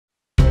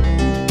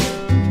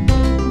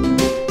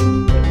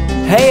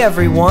Hey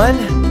everyone,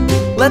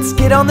 let's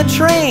get on the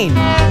train.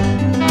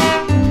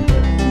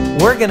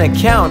 We're gonna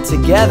count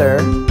together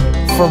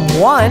from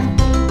 1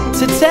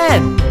 to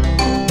 10.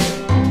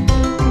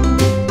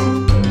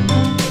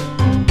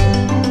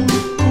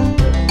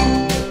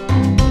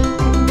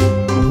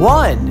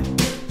 1,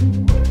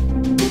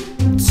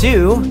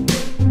 2,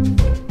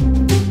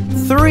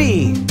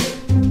 3,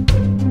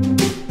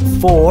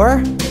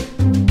 4,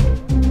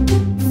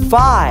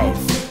 5,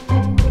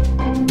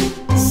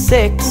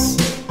 6,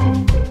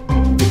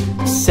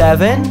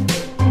 7,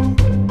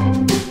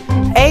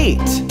 8,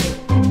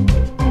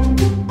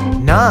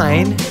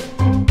 9,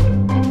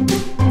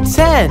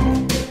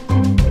 10.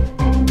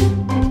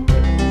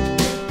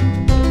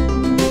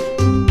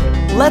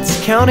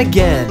 Let's count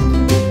again.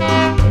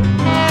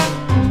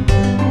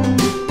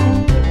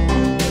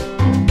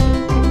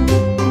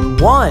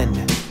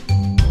 1,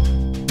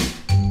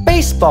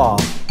 baseball.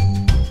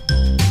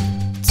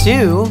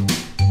 2,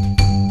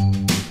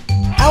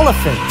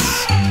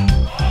 elephants.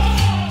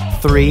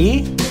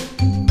 3,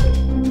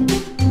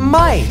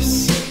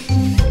 mice.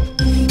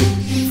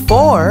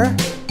 4,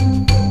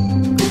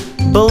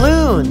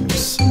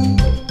 balloons.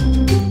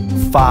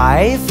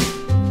 5,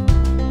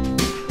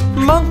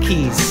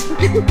 monkeys.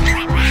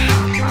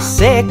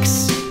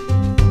 6,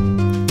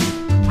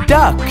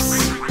 ducks.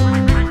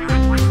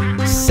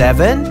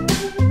 7,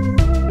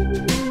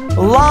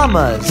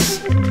 llamas.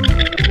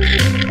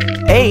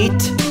 8,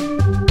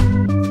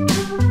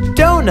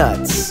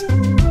 donuts.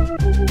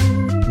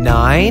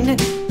 9,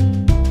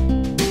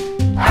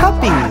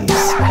 puppies.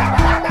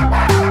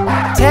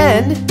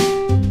 10,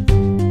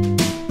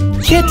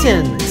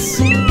 kittens.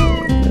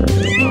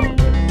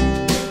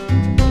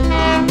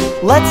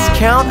 Let's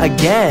count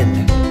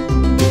again.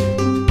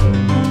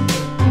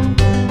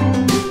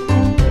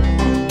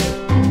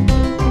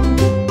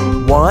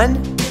 1,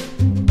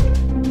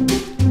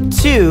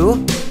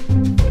 2,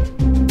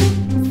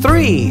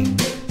 3,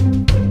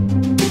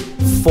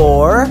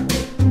 4,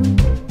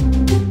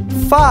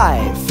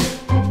 5,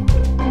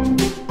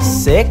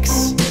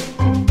 6,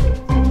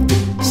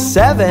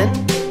 7,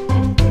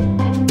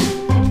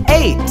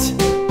 8,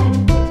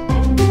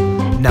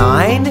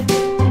 9,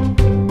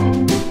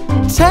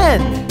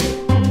 10.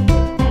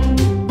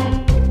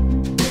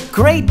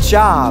 Great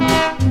job!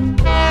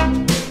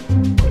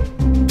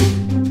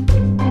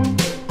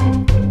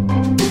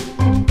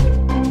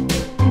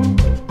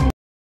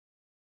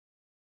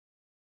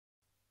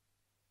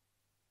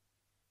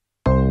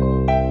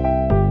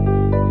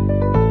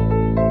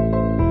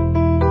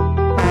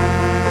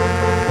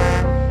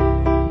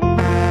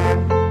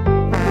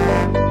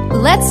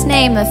 Let's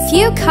name a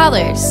few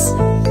colors.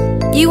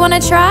 You want to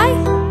try?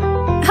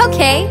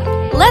 Okay,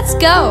 let's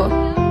go.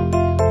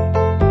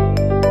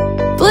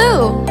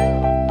 Blue,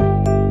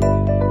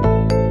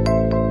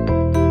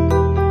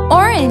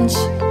 orange,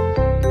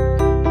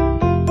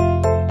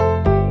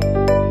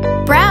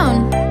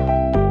 brown,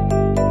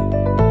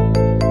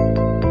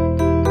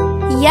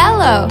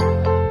 yellow,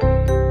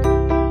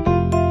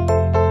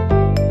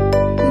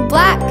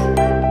 black,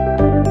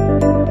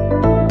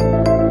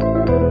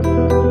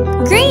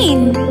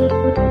 green,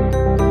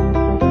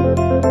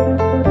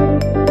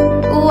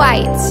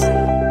 white,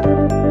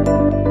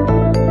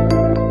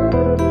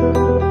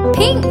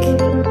 pink,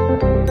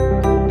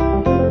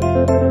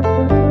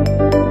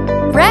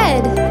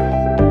 red,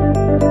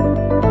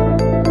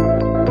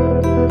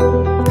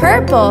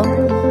 purple,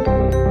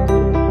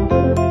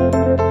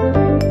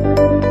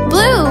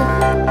 blue,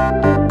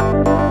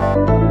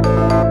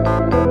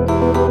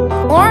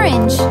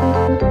 orange,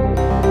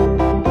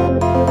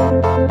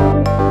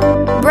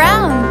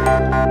 brown,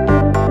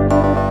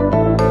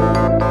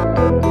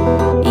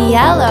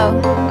 yellow,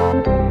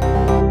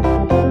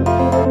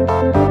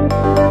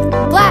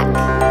 black,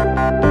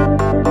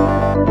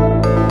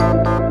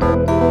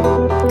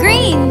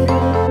 green,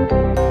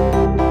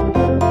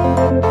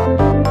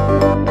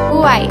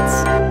 white,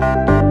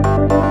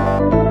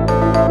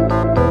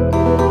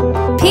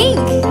 pink,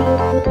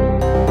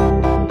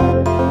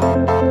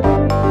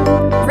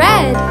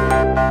 red,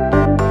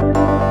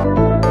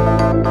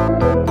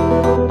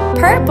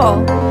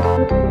 purple,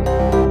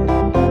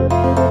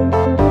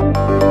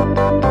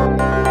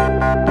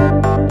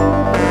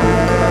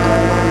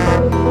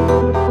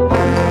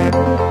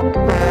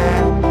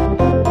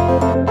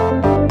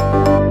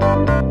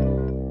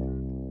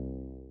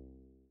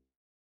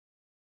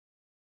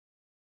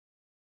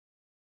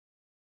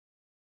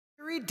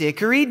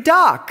 Dickory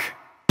Dock.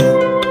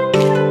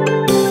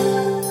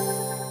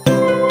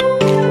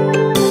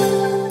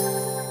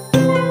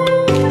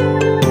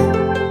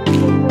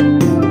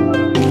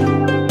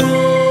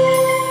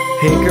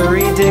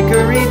 Hickory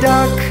dickory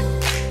dock,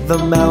 the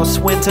mouse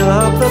went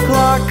up the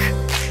clock.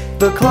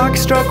 The clock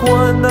struck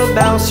 1, the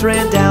mouse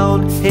ran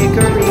down.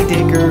 Hickory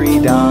dickory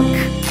dock.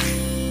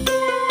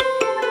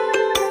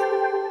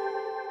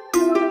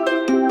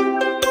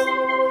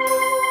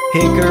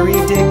 Hickory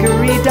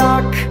dickory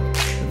dock,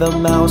 the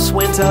mouse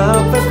went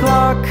up the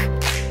clock.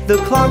 The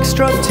clock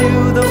struck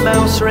 2, the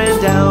mouse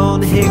ran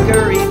down.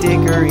 Hickory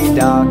dickory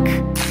dock.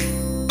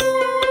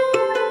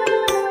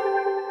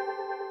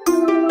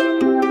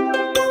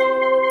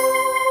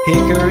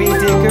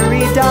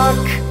 Hickory-dickory-dock,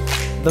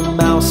 the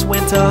mouse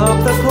went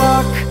up the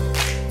clock.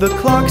 The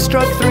clock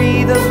struck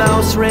 3, the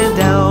mouse ran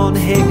down.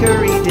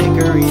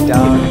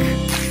 Hickory-dickory-dock.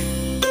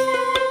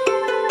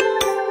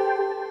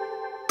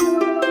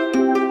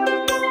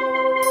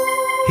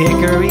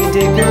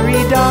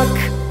 Hickory-dickory-dock,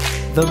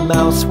 the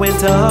mouse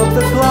went up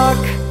the clock.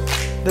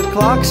 The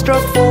clock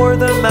struck 4,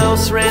 the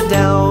mouse ran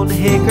down.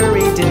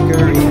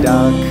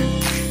 Hickory-dickory-dock.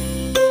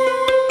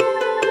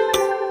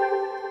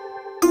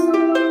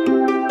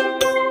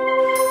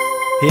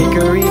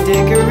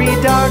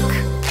 Hickory-dickory-dock,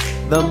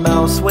 the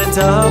mouse went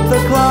up the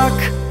clock.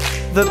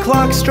 The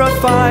clock struck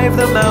 5,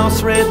 the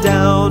mouse ran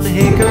down.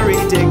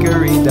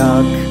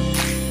 Hickory-dickory-dock.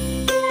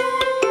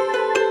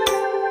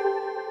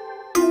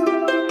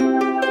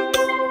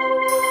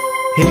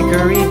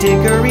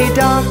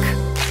 Hickory-dickory-dock,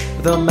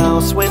 the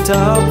mouse went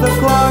up the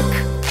clock.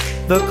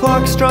 The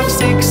clock struck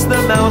 6, the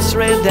mouse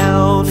ran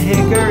down.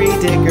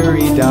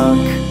 Hickory-dickory-dock.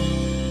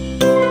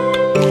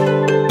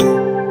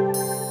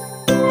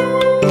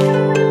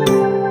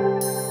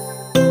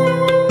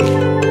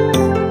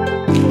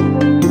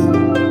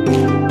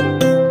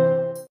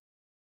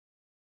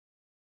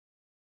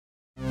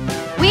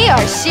 We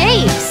are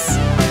shapes.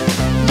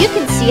 You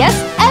can see us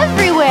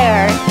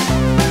everywhere.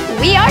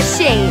 We are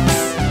shapes.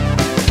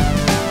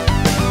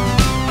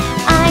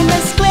 I'm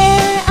a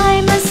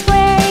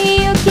square,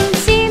 you can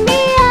see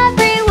me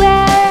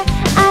everywhere.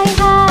 I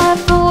have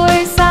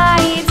 4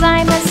 sides,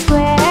 I'm a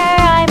square.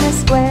 I'm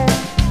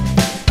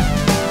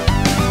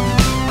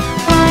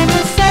a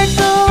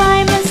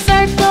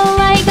circle,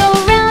 I go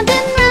round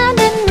and round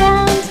and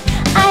round.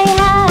 I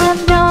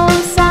have no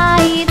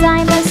sides,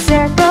 I'm a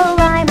circle.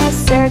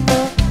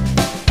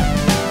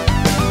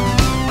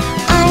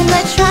 I'm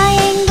a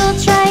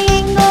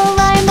triangle,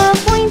 I'm a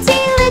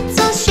pointy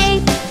little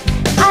shape.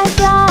 I've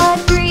got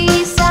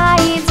 3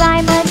 sides,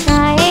 I'm a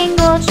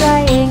triangle.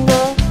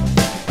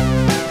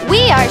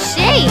 We are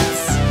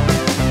shapes.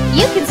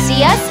 You can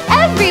see us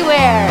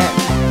everywhere.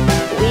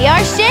 We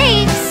are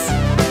shapes.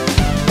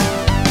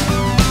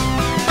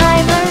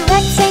 I'm a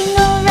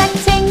rectangle,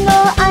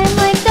 I'm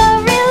like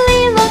a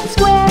really long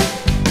square.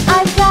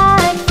 I've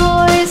got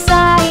 4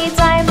 sides,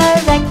 I'm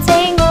a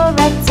rectangle.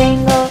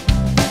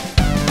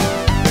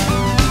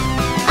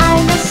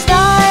 I'm a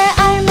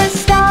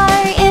star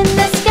in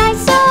the sky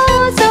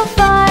so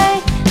far.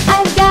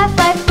 I've got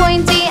 5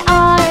 pointy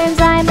arms,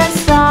 I'm a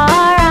star.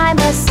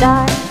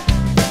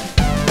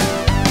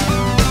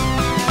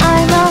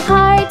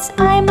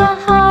 I'm a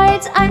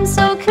heart, I'm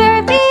so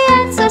curvy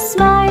and so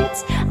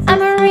smart. I'm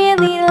a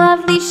really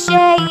lovely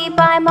shape,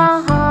 I'm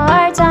a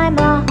heart. I'm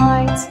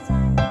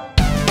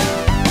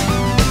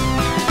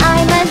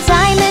a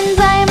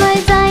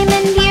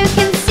diamond, you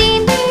can see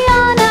me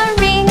on a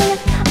ring.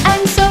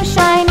 I'm so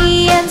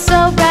shiny and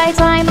so bright,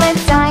 I'm a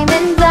diamond.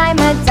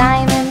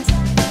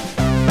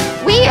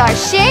 We are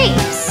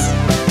shapes.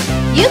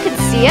 You can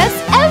see us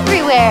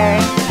everywhere.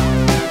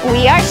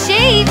 We are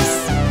shapes.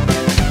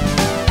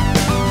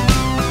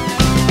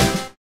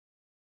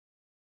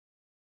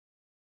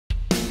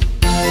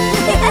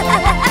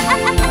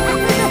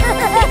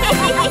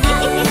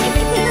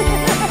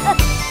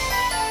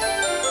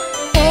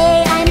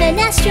 A, I'm an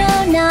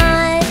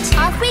astronaut.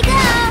 Off we go.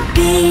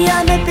 B,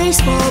 I'm a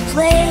baseball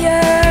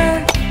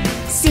player.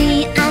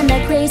 C, I'm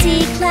a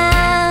crazy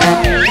clown.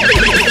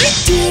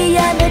 D,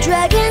 I'm a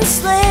dragon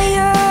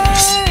slayer.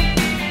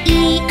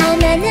 E,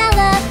 I'm an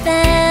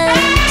elephant.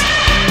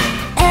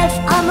 F,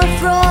 I'm a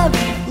frog.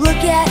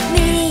 Look at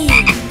me.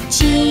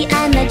 G,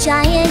 I'm a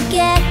giant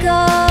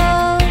gecko.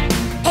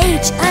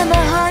 H, I'm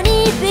a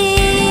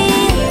honeybee.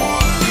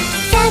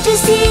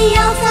 Fantasy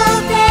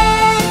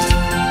alphabet.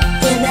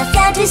 In the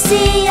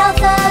fantasy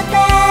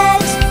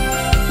alphabet,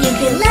 you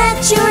can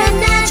let your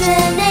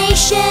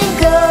imagination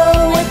go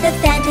with the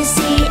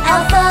fantasy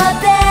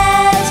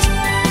alphabet.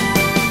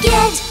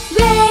 Get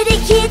ready,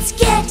 kids,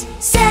 get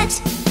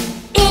set.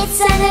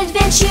 It's an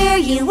adventure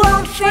you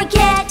won't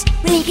forget.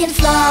 We can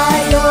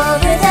fly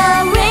over the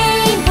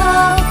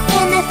rainbow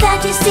in the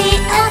fantasy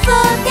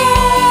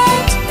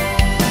alphabet.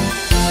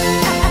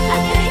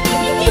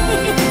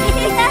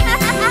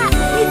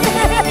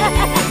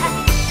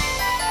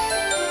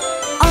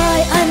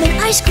 I'm an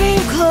ice cream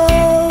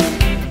cone.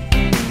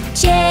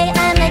 J,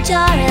 I'm a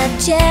jar of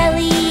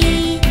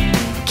jelly.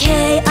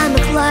 K, I'm a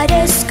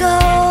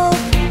kaleidoscope.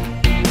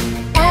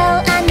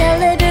 L, I'm the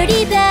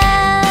Liberty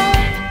Bell.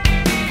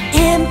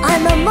 M,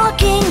 I'm a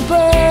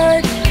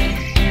mockingbird.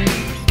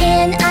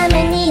 N, I'm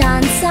a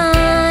neon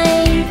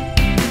sign.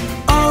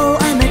 O,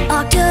 I'm an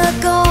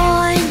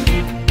octagon.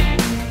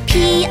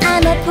 P,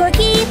 I'm a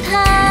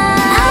porcupine.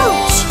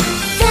 Ouch!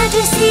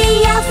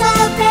 Fantasy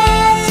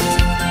alphabet.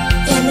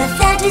 In the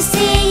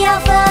fantasy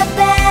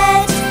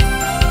alphabet,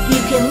 you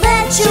can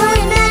let your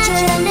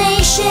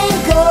imagination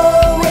go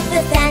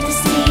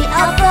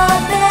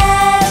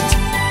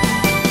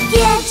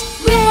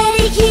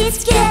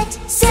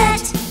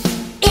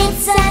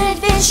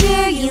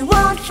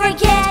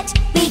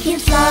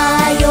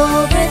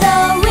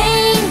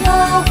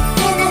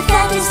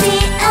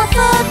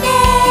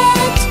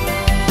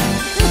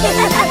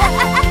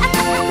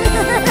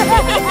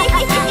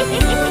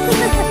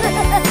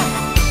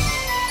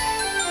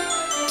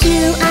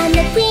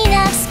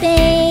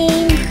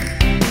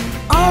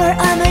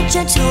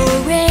gentle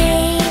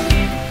rain.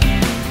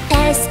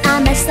 S,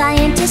 I'm a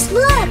scientist,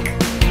 look.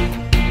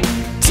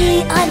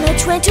 T, I'm a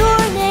twin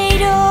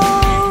tornado.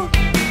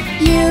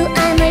 U,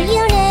 I'm a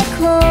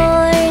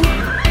unicorn.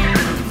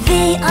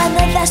 V, I'm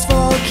a vast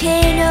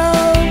volcano.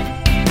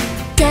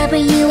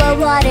 W, a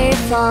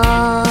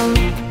waterfall.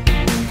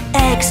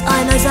 X,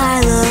 I'm a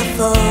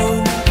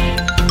xylophone.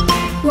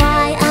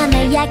 Y, I'm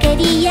a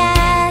yakety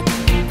yak.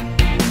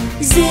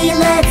 Z,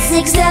 let's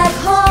zigzag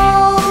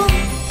home.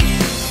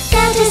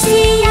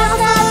 Fantasy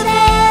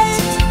alphabet.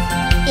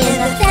 In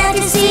the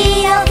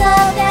fantasy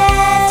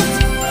alphabet,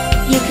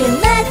 you can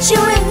let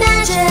your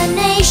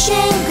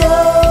imagination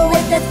go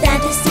with the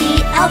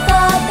fantasy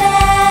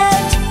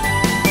alphabet.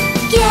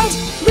 Get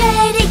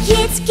ready,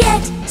 kids,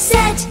 get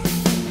set.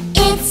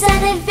 It's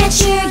an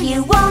adventure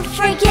you won't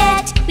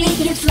forget. We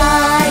can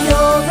fly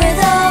over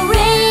the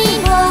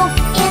rainbow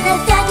in the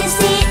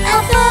fantasy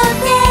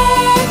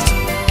alphabet.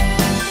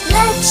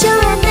 Let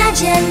your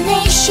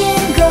imagination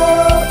go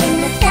in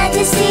the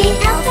fantasy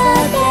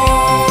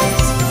alphabet.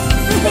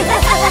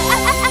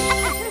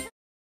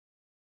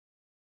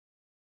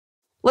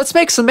 Let's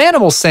make some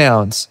animal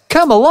sounds.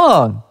 Come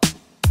along.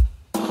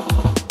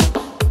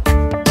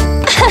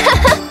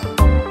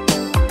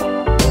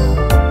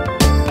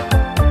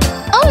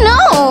 Oh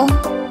no!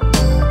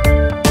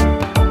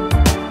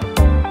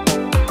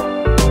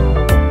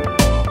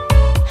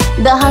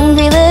 The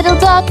hungry little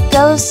duck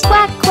goes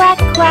quack, quack,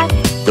 quack.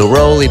 The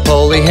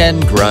roly-poly hen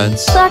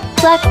grunts. Cluck,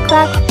 cluck,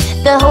 cluck.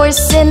 The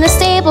horse in the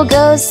stable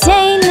goes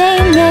neigh,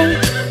 neigh,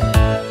 neigh.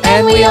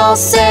 And we all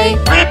say,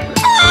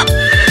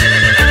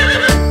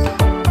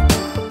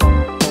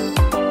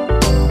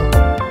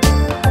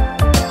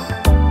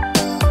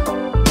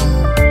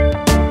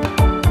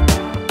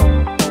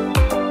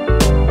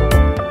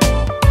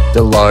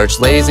 the large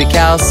lazy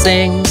cow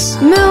sings.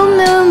 Moo,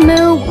 moo,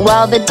 moo.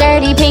 While the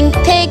dirty pink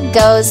pig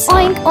goes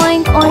oink,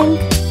 oink, oink.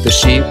 The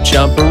sheep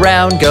jump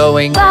around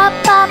going, Ba,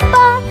 ba,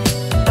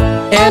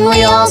 ba. and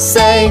we all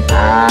say,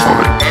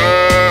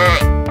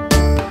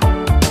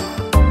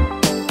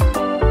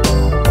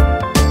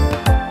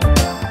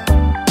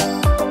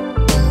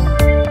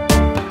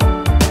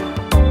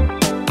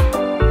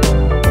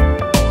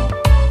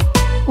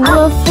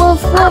 Woof,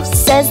 woof, woof,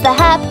 says the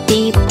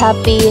happy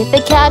puppy.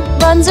 The cat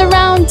runs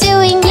around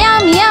doing meow,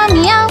 meow,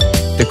 meow.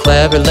 the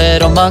clever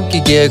little monkey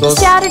giggles,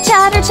 Chatter,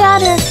 chatter,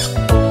 chatter.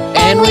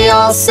 and we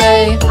all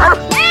say,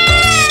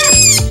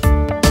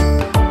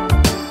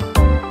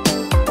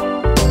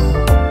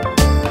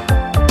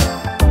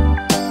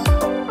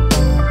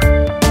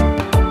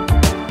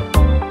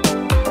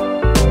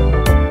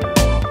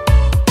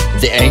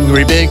 the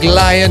angry big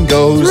lion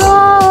goes,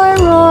 Roar,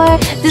 roar.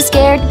 The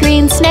scared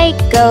green snake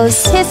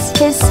goes hiss,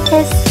 hiss,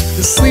 hiss.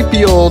 the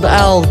sleepy old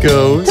owl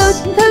goes,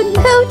 Hoot, hoot,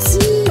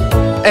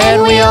 hoot.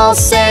 and we all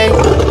say,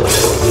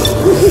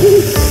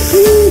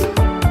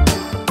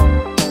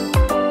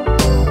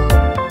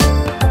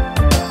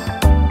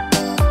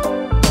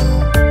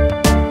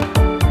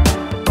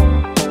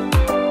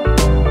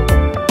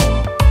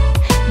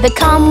 The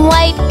calm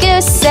white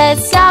goose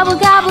says gobble,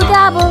 gobble,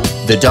 gobble.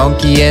 the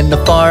donkey in the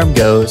farm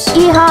goes,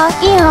 Ee-haw,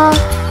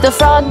 ee-haw. The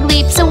frog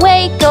leaps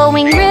away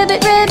going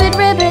ribbit, ribbit,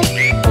 ribbit.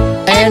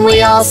 and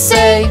we all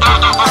say,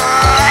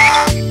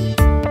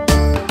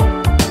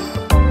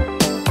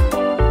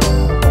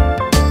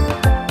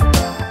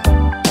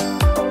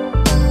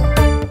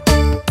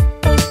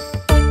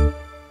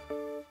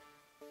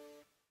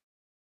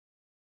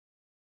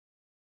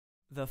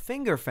 The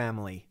Finger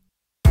Family.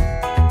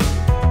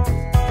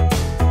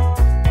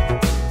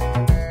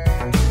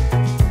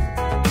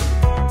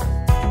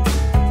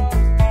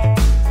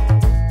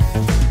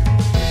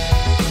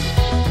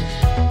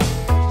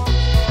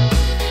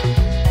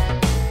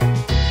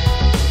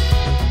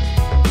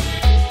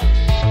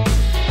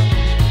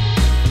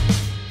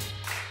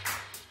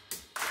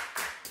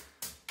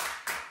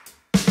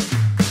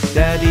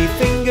 Daddy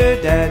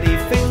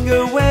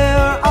Finger, where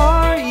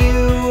are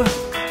you?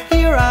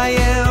 Here I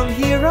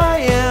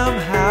am,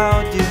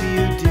 how do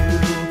you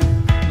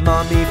do?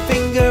 Mommy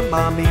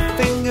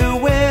Finger,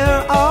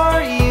 where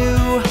are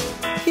you?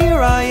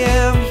 Here I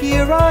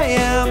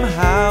am,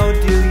 how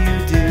do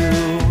you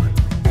do?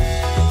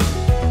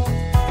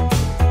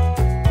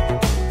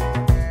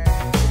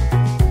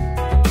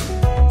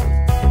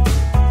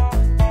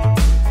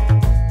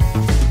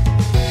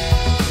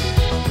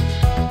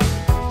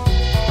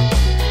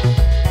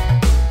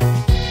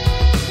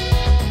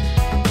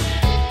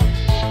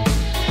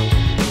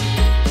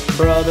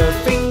 Brother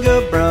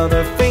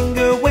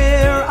Finger,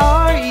 where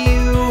are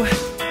you?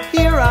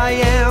 Here I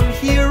am,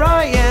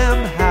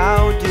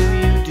 how do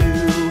you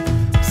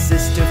do?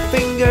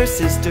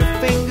 Sister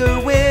Finger,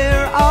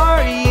 where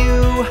are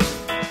you?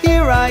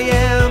 Here I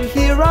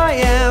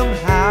am,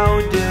 how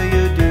do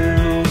you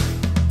do?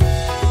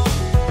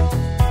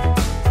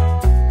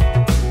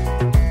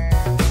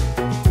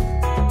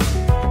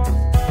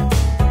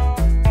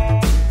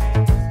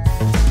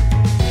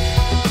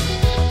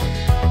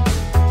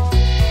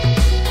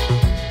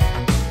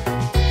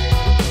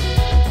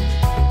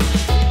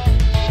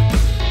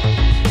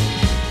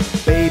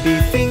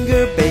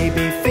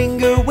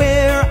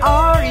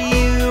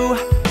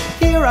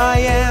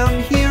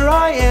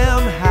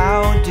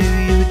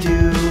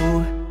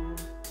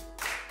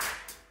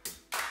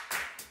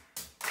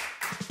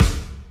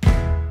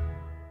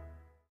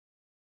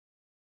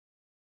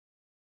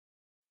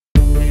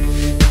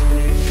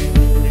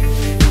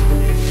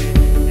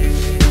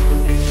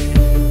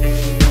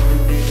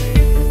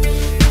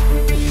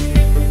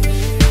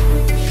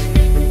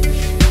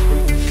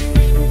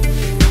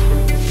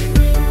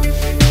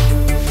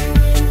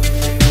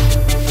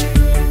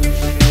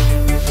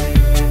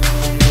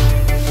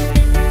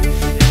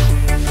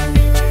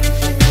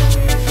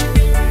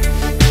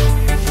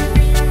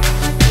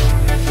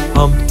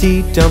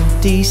 Humpty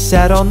Dumpty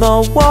sat on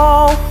the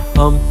wall.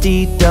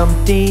 Humpty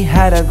Dumpty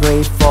had a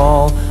great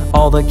fall.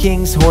 All the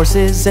king's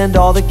horses and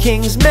all the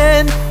king's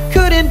men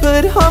couldn't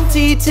put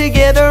Humpty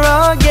together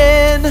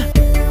again.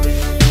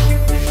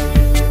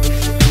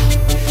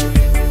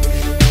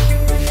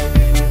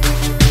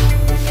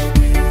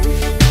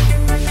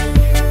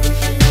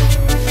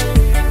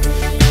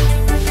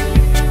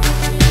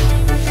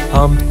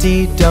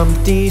 Humpty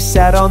Dumpty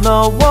sat on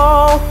the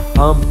wall.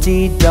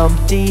 Humpty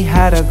Dumpty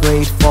had a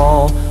great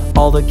fall.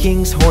 All the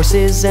king's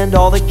horses and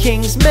all the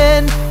king's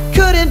men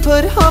couldn't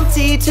put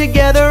Humpty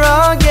together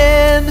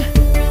again.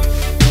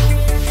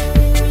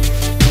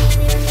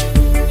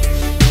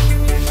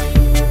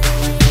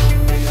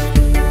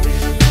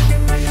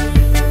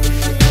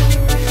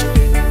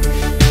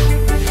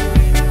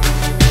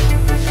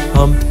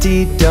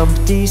 Humpty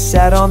Dumpty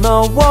sat on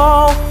the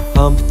wall.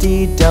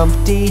 Humpty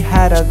Dumpty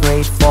had a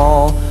great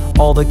fall.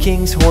 All the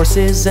king's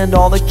horses and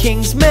all the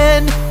king's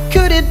men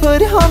couldn't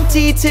put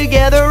Humpty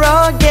together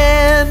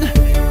again.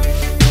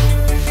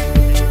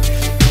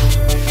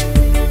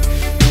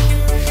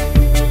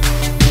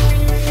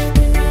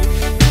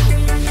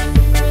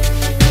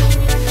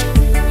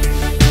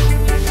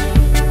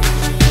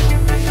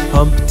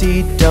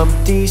 Humpty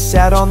Dumpty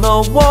sat on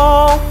the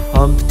wall.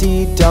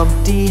 Humpty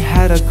Dumpty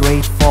had a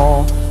great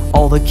fall.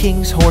 All the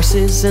king's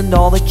horses and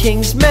all the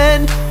king's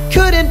men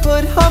couldn't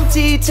put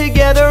Humpty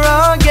together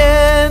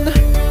again.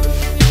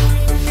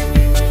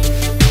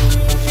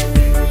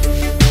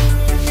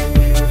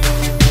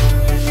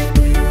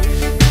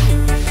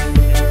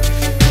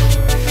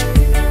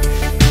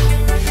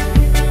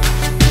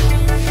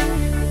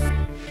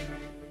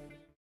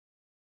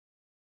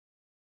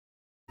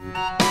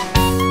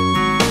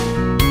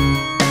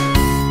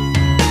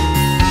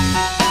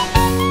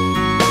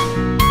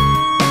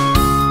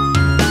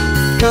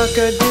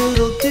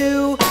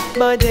 Cock-a-doodle-doo,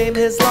 my dame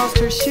has lost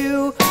her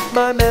shoe.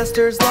 My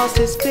master's lost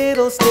his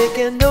fiddlestick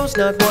and knows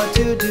not what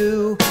to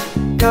do.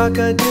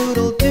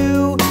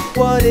 Cock-a-doodle-doo,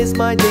 what is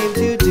my dame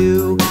to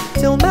do?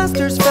 Till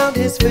master's found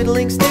his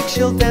fiddling stick,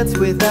 she'll dance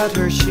without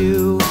her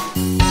shoe.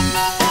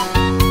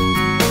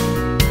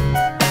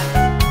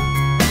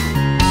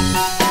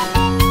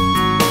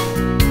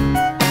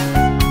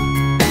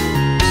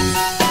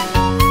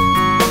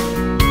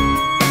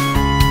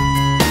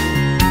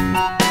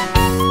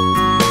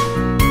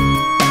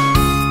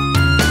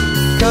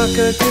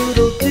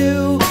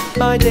 Cock-a-doodle-doo,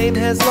 my dame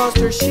has lost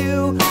her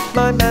shoe.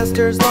 My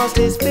master's lost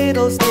his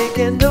fiddlestick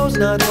and knows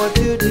not what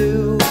to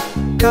do.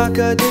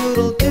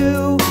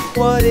 Cock-a-doodle-doo,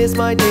 what is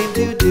my dame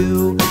to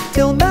do?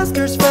 Till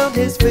master's found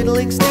his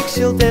fiddling stick,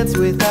 she'll dance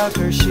without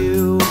her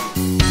shoe.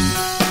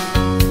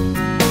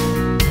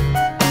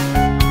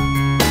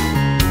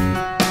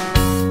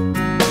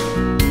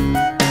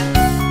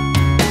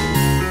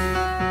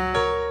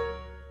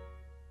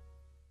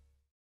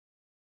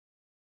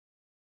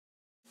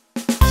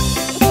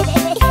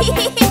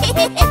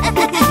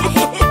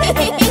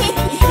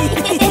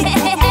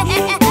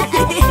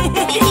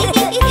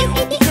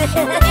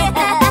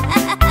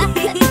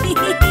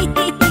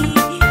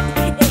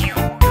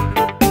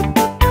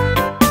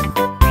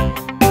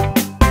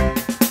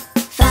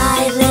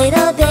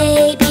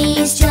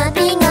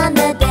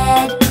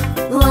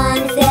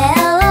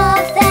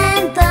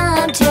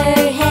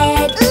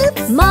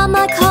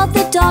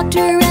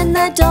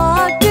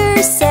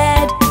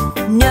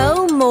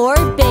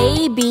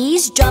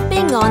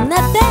 On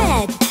the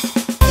bed.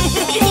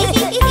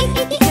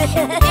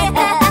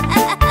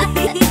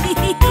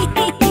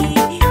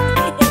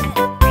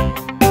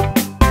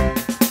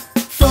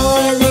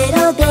 Four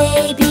little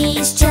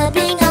babies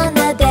jumping on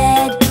the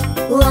bed.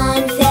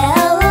 One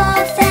fell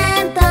off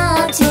and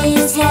bumped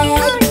his head.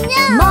 Oh,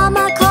 no.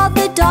 Mama called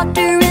the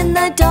doctor and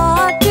the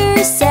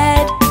doctor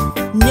said,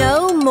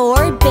 no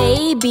more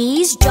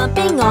babies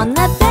jumping on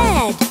the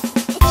bed.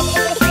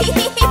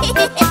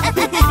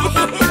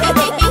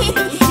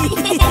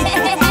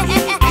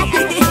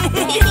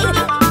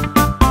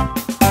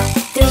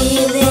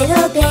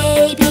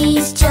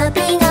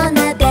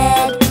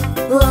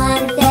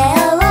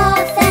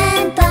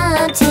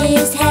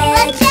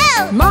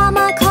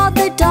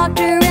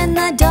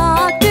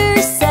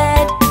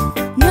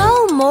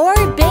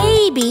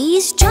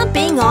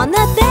 On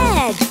the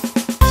bed.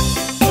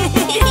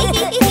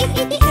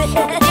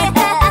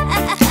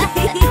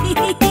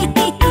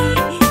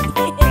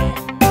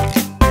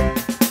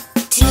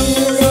 Two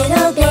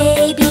little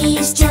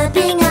babies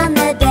jumping on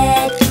the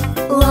bed.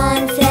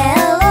 One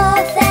fell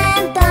off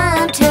and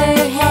bumped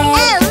her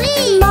head.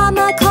 Owie!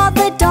 Mama called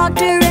the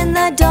doctor and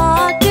the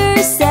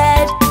doctor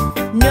said,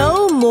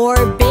 no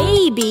more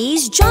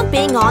babies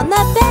jumping on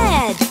the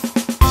bed.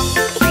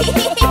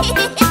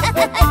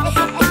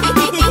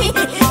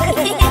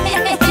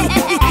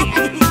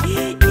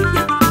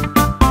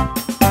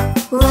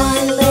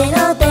 One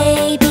little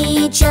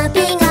baby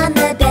jumping on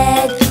the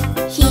bed.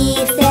 He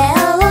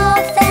fell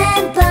off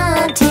and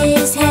bumped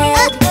his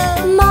head.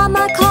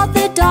 Mama called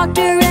the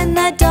doctor and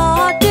the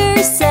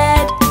doctor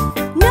said,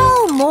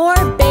 no more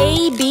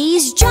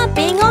babies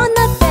jumping on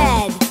the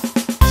bed.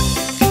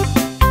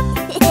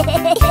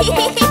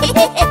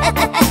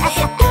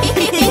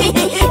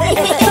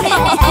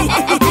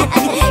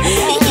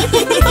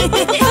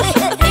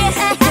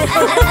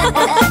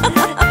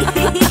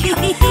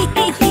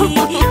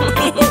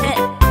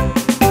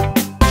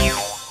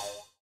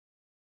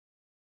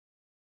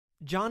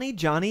 Johnny,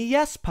 Johnny,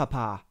 yes,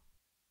 Papa.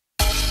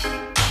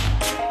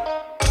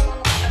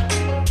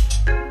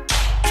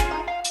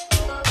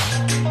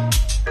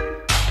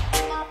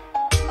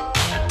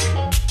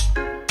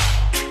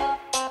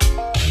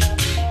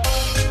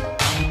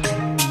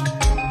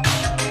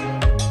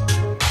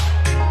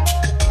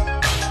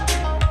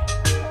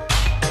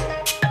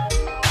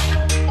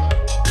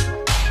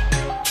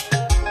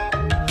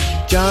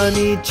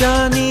 Johnny,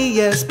 Johnny,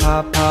 yes,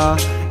 Papa.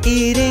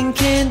 Eating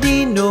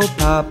candy, no,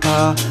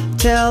 Papa.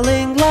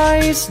 Telling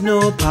lies,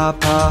 no,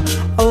 Papa.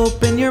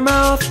 Open your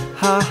mouth,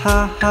 ha,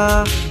 ha,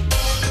 ha.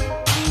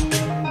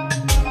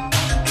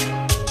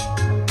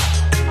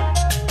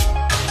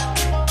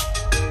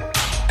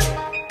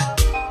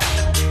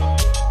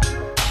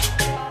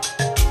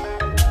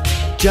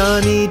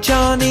 Johnny,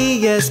 Johnny,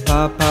 yes,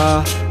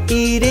 Papa.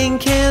 Eating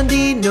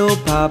candy, no,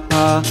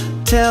 Papa.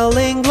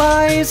 Telling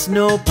lies,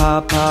 no,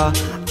 Papa.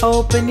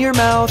 Open your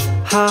mouth,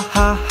 ha,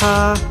 ha,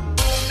 ha.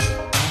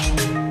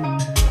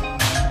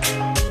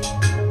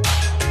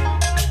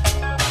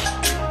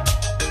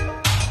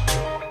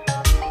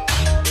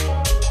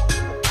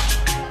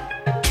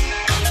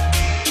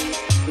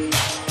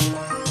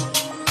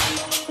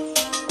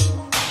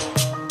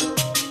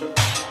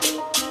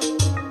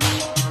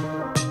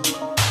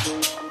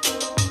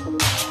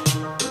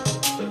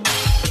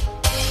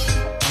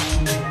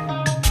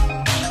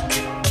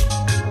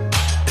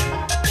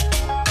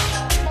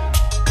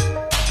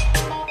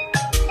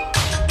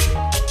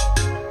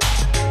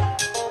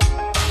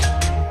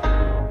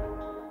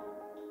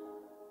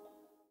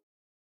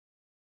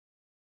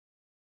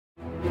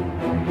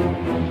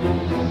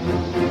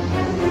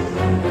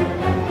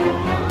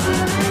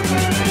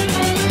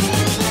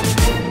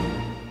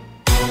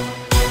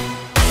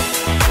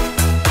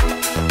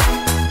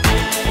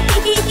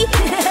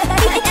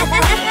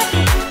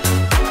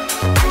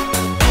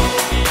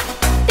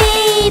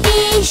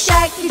 Baby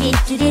shark,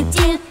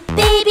 do-do-do-do.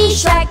 Baby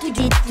shark,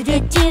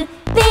 do-do-do-do.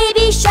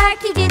 Baby shark,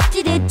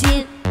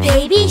 do-do-do-do.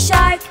 Baby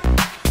shark.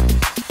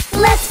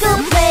 Let's go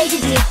play,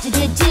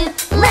 do-do-do-do.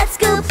 Let's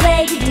go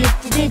play,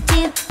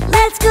 do-do-do-do.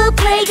 Let's go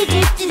play,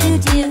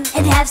 do-do-do-do.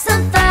 And have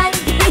some fun.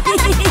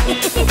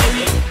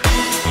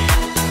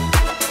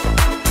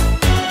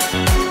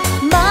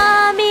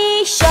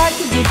 Mommy shark,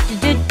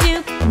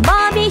 do-do-do-do.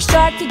 Mommy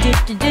shark,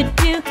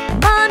 do-do-do-do.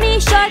 Mommy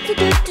shark,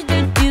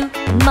 do-do-do-do.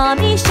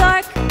 Mommy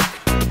shark.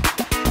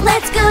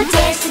 Let's go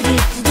dance to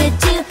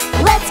do-do-do-do.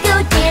 Let's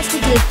go dance to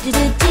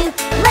do-do-do-do.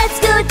 Let's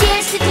go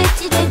dance to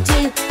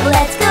do-do-do-do.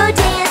 Let's go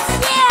dance,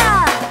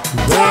 yeah!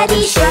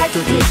 Daddy shark,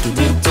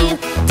 do-do-do-do.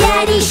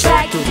 Daddy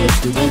shark,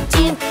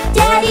 do-do-do-do.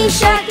 Daddy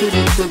shark,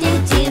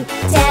 do-do-do-do.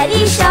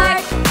 Daddy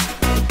shark.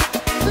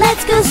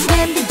 Let's go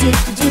swim to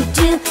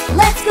do-do-do-do.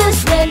 Let's go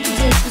swim to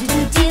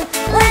do-do-do-do.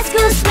 Let's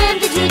go swim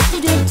to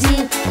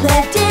do-do-do-do.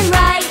 Left and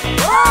right,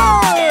 whoa!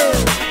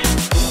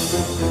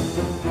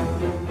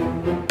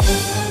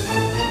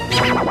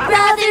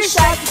 Brother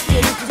shark,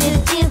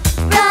 do-do-do-do.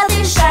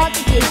 Brother shark,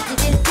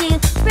 do-do-do-do.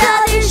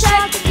 Brother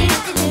shark,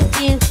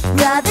 do-do-do-do.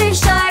 Brother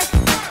shark.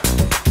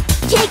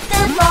 Kick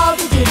the ball,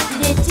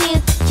 do-do-do-do.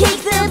 Kick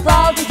the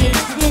ball,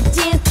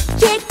 do-do-do-do.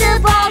 Kick the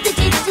ball,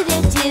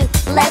 do-do-do-do.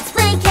 Let's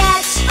play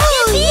catch.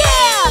 Oh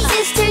yeah!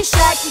 Sister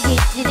shark,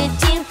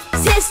 do-do-do-do.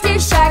 Sister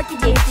shark,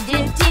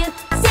 do-do-do-do.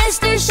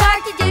 Sister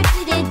shark,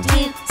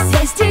 do-do-do-do.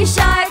 Sister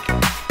shark.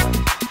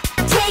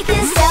 Take a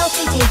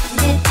selfie,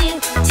 do-do-do-do.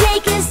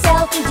 Take a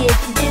selfie,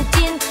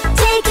 do-do-do-do.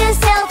 Take a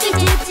selfie,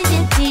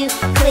 do-do-do-do.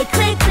 Click,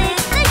 click, click.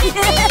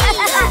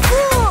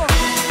 Cool.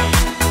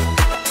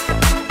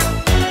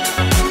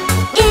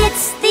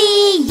 It's the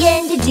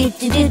end,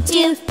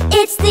 do-do-do-do.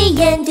 It's the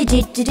end,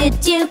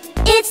 do-do-do-do.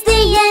 It's the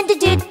end,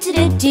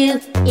 do-do-do-do.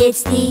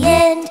 It's the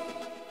end.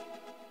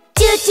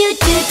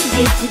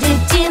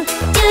 Do-do-do-do-do-do-do.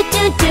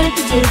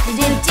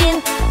 Do-do-do-do-do-do-do.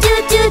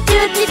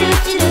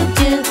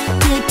 Do-do-do-do-do-do-do.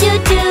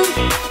 Do-do-do.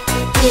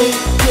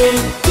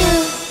 Do-do-do.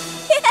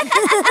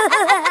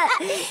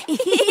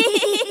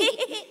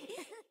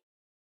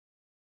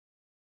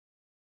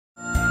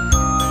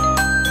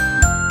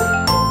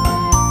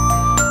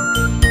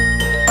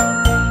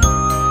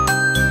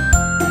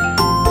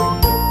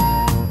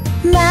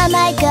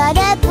 Mama got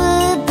a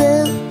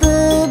boo-boo,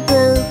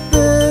 boo-boo,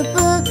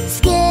 boo-boo.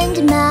 Skinned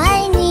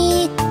my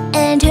knee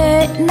and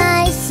hurt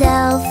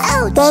myself.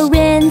 Ouch! But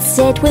rinse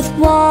it with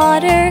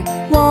water,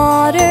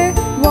 water,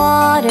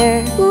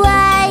 water.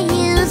 Why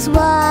use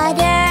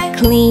water?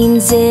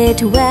 Cleans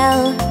it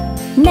well.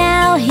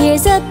 Now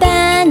here's a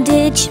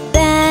bandage,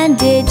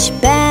 bandage,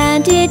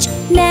 bandage.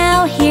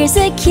 Now here's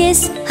a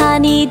kiss,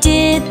 honey,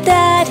 did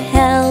that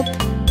help?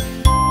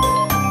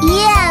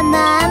 Yeah,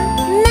 Mom,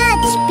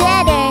 much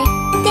better.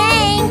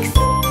 Thanks.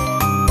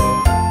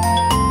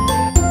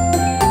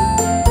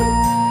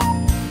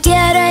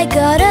 Dad, I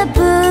got a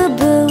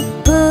boo-boo,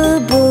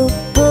 boo-boo,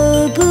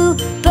 boo-boo.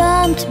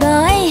 Bumped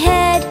my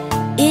head,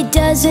 it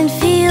doesn't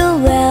feel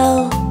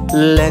well.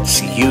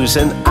 Let's use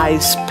an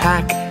ice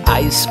pack,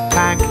 ice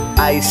pack,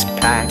 ice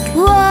pack.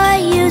 Why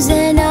use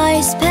an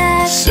ice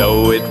pack?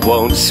 So it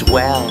won't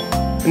swell.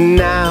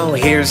 Now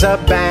here's a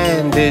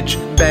bandage,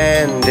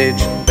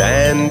 bandage,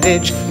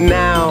 bandage.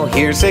 Now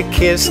here's a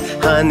kiss,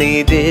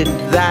 honey, did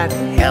that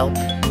help?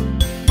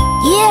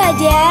 Yeah,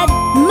 Dad,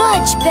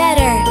 much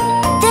better.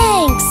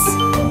 Thanks.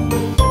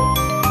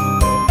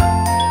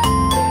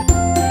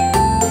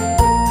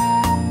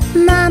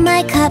 Mom,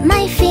 I cut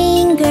my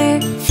finger,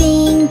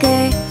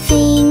 finger,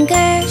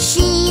 finger.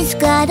 She's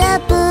got a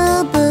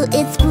boo-boo,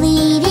 it's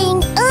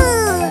bleeding,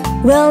 ooh.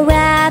 We'll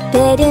wrap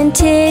it in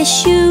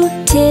tissue,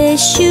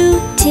 tissue,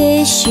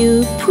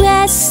 tissue.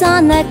 Press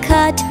on the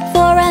cut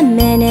for a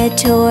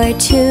minute or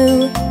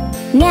two.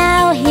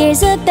 Now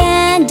here's a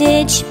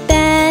bandage,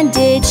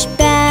 bandage,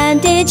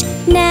 bandage.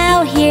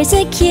 Now here's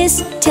a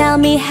kiss, tell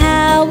me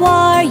how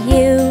are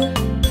you?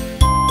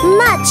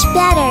 Much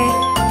better,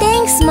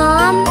 thanks,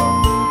 Mom.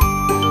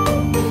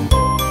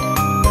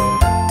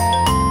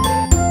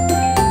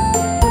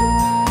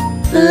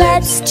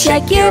 Let's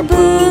check your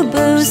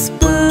boo-boos,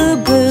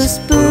 boo-boos,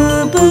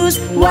 boo-boos.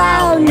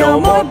 Wow, no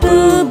more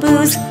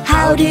boo-boos.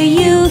 How do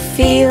you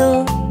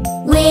feel?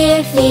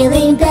 We're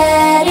feeling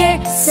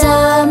better,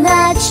 so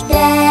much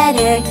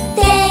better.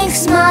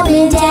 Thanks, Mom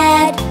and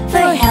Dad,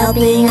 for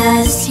helping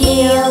us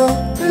heal.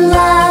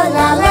 La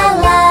la la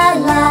la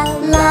la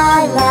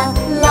la la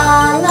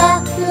la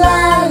la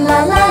la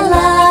la la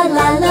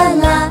la la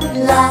la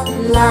la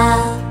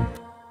la.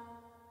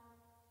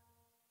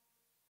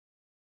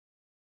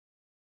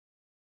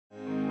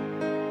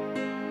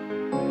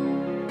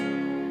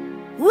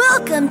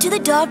 Welcome to the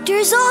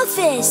doctor's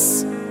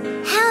office.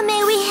 How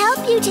may we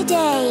help you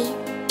today?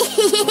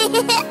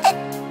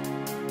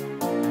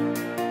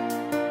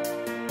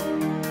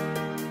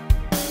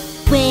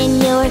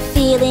 When you're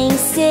feeling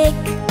sick,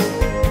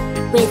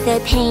 with a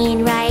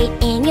pain right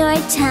in your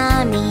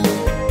tummy,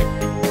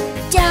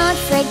 don't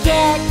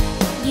forget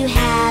you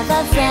have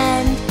a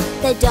friend.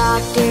 The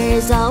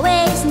doctor's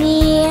always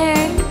near.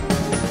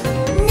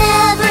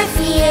 Never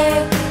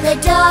fear, the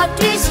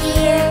doctor's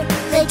here.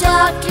 The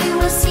doctor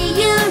will see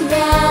you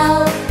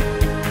now.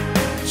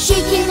 She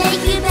can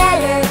make you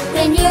better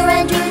when you're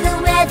under the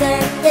weather.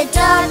 The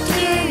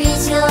doctor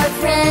is your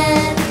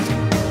friend.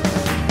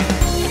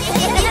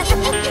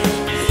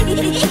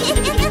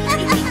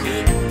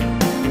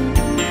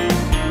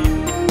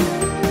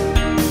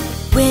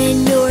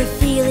 When you're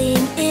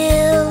feeling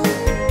ill,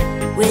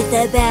 with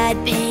a bad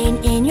pain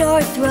in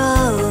your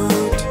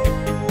throat,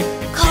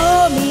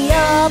 call me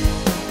up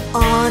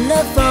on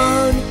the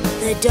phone.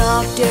 The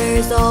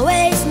doctor's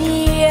always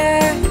near.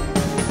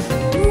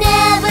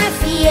 Never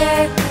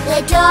fear,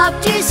 the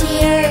doctor's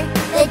here.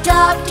 The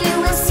doctor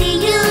will see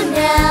you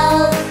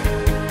now.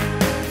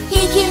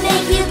 He can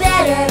make you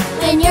better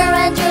when you're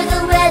under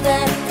the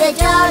weather. The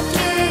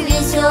doctor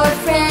is your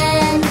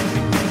friend.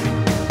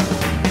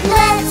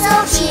 Let's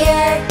all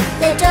cheer,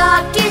 the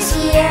doctor's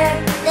here.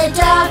 The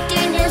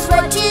doctor knows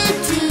what to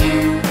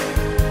do.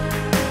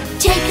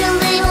 Take a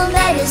little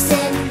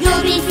medicine,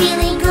 you'll be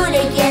feeling good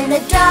again.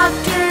 The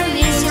doctor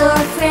is your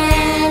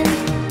friend.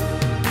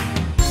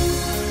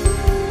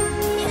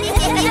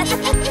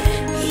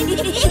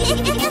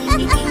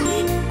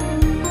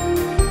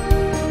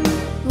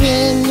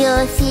 When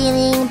you're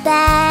feeling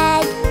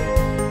bad,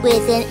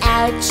 with an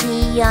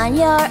ouchie on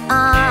your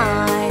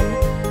arm,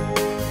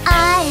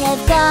 I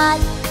have got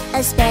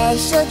a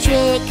special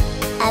trick,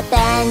 a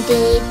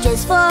band-aid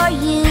just for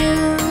you.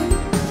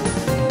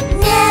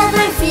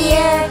 Never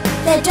fear,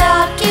 the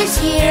doctor's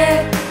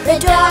here. The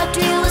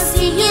doctor will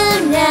see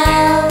you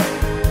now.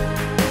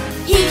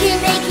 He can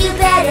make you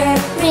better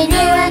when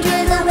you're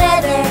under the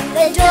weather.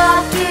 The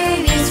doctor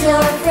is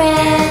your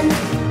friend.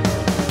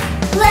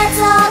 Let's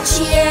all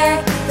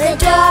cheer, the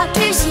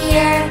doctor's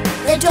here.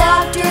 The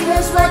doctor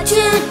knows what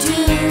to do.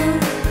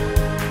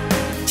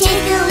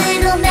 Take a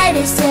little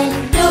medicine,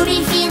 you'll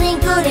be feeling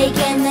good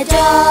again. The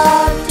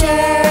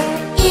doctor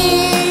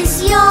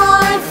is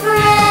your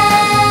friend.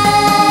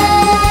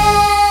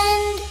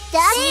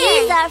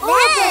 Doctor's our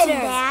friend,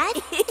 Dad.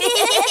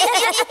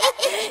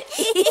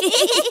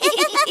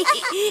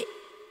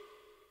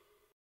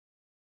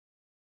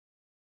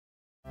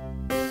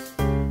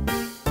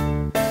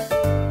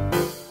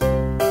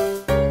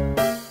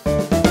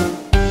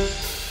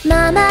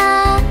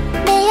 Mama,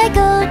 may I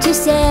go to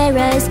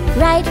Sarah's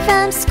right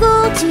from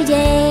school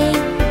today?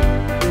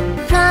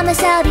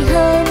 Promise I'll be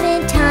home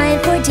in time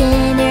for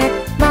dinner.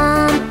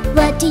 Mom,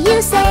 what do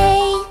you say?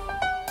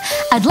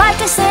 I'd like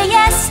to say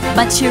yes,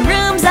 but your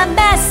room's a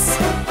mess.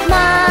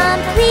 Mom,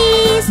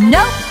 please.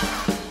 Nope.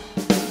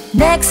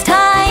 Next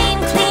time,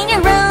 clean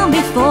your room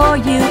before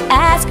you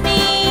ask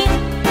me.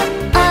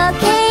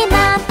 Okay,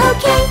 Mom,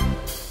 okay.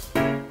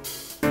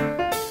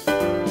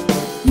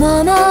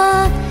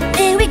 Mama,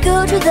 may we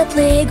go to the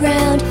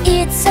playground?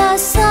 It's a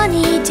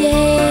sunny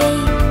day.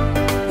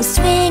 We'll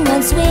swing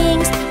on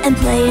swings and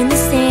play in the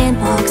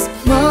sandbox.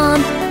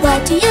 Mom,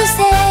 what do you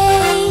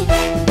say?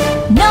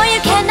 No,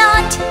 you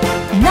cannot.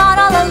 Not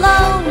all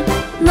alone.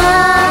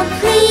 Mom,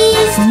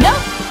 please. Nope.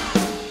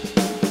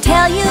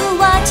 Tell you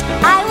what,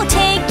 I will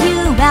take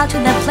you out to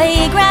the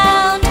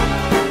playground.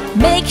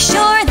 Make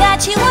sure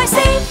that you are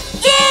safe.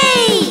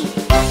 Yay!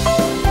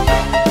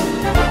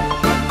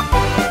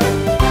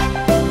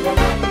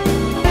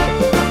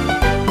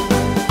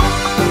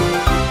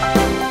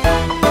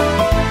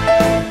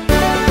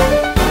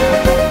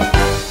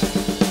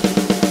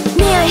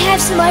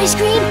 some ice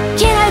cream?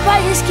 Can I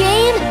buy this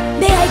game?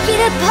 May I get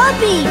a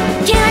puppy?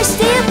 Can I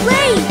stay up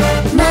late?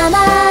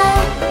 Mama,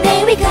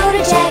 may we go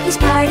to Jackie's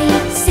party?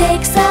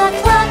 6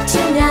 o'clock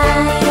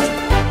tonight.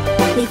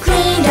 We've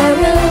cleaned our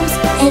rooms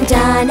and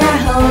done our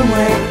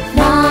homework.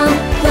 Mom,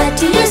 what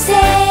do you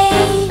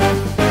say?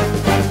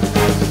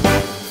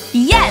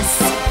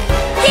 Yes!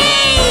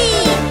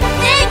 Yay!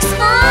 Thanks,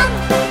 Mom!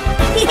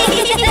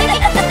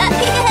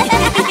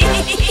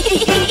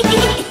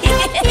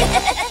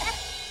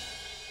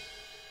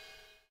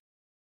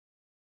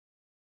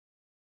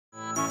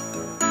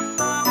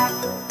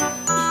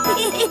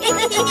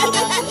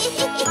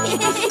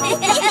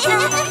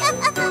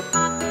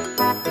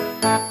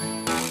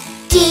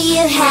 Do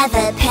you have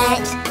a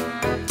pet?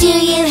 Do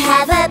you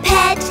have a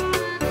pet?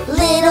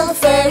 Little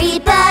furry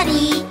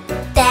buddy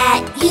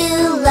that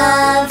you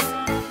love.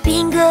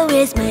 Bingo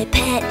is my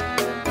pet.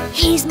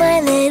 He's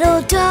my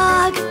little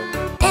dog,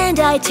 and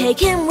I take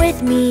him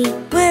with me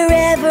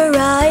wherever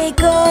I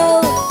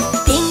go.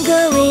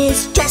 Bingo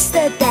is just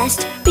the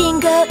best.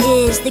 Bingo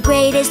is the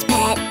greatest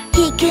pet.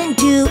 He can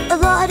do a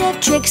lot of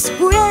tricks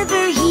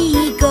wherever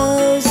he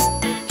goes.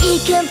 He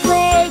can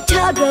play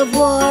tug of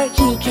war.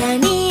 He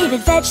can even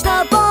fetch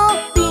the ball.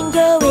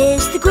 Bingo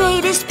is the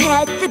greatest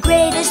pet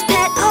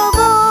of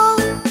all.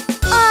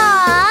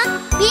 Aw,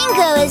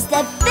 Bingo is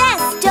the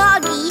best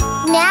doggy.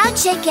 Now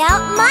check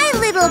out my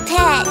little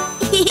pet.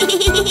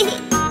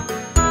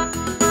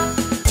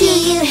 Do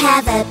you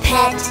have a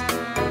pet?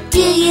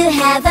 Do you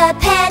have a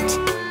pet?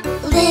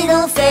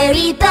 Little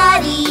furry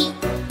buddy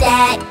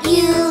that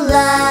you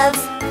love.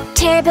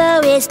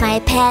 Turbo is my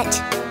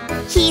pet.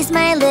 He's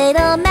my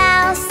little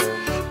mouse,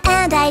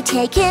 and I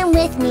take him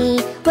with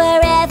me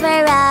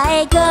wherever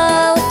I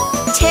go.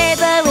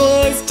 Turbo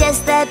is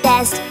just the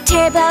best.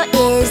 Turbo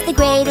is the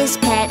greatest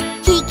pet.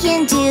 He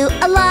can do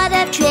a lot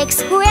of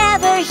tricks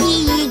wherever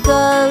he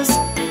goes.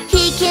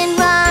 He can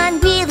run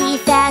really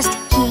fast.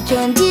 He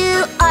can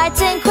do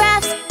arts and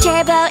crafts.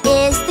 Turbo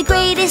is the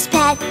greatest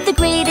pet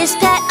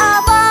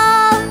of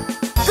all.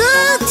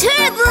 Go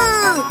Turbo!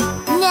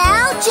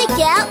 Now check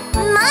out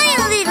my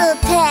little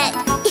pet.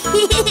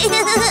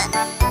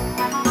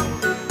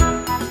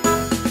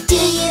 Do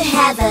you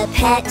have a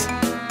pet?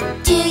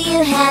 Do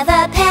you have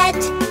a pet?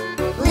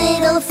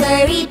 Little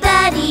furry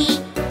buddy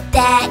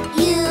that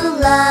you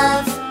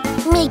love.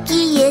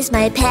 Mickey is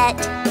my pet.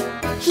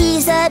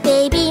 He's a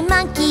baby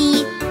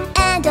monkey,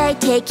 and I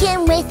take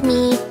him with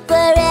me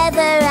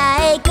wherever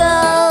I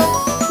go.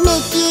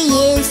 Mickey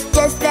is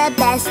just the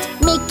best.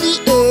 Mickey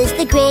is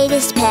the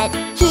greatest pet.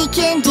 He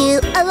can do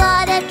a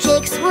lot of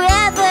tricks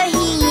wherever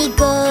he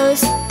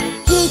goes.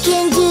 He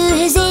can do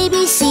his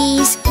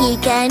ABCs. He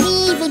can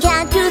even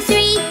count to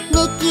 3.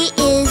 Mickey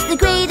is the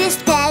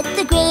greatest pet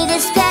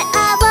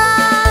of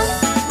all.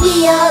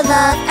 We all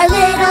love our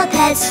little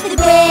pets, the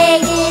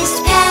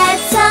greatest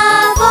pets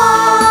of all.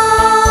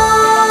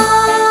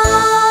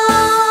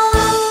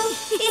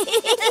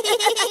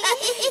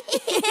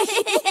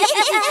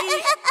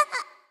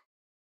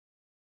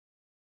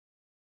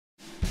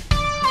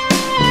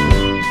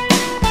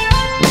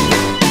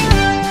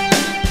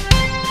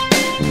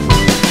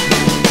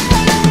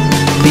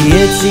 The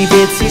itsy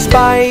bitsy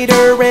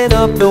spider ran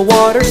up the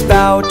water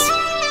spout.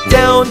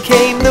 Down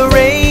came the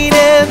rain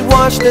and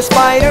washed the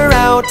spider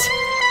out.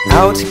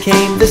 Out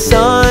came the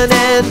sun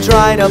and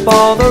dried up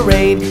all the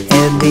rain.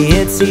 And the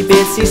itsy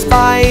bitsy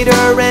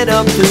spider ran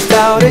up the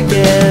spout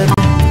again.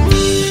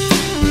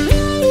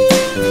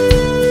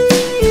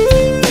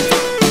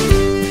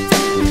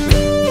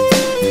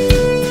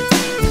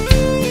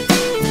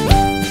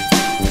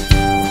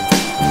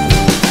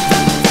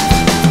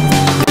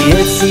 The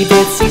itsy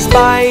bitsy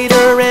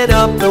spider ran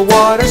up the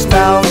water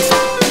spout.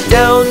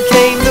 Down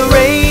came the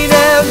rain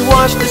and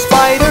washed the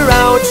spider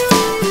out.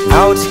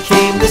 Out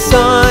came the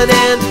sun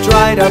and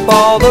dried up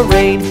all the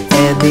rain.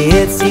 And the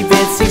itsy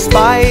bitsy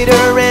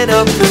spider ran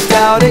up the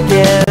spout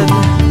again.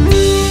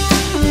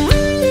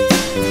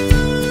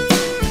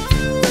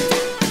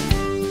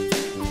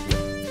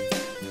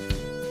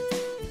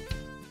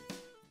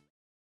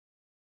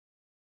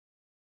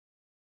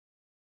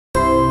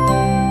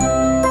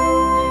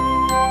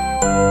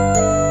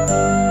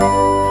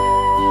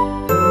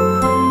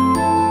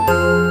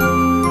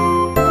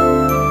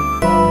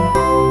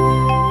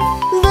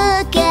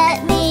 Look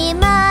at me,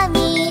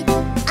 Mommy,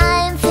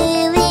 I'm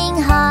feeling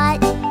hot.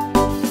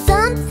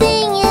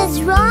 Something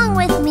is wrong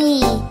with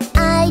me,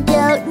 I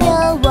don't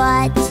know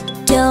what.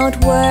 Don't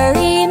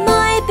worry,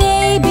 my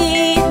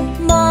baby,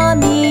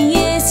 Mommy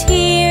is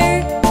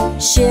here.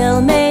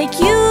 She'll make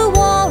you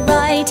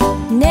alright,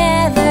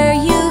 never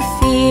you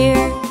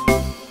fear.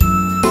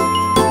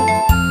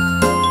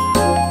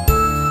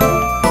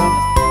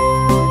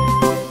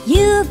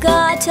 You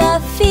got a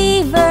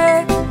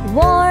fever,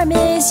 warm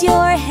is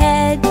your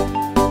head.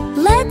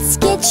 Let's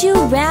get you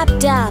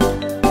wrapped up,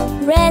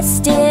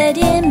 rested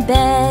in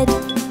bed.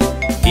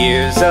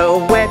 Here's a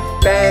wet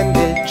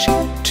bandage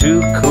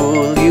to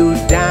cool you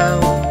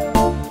down.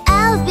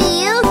 I'll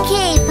be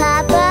okay,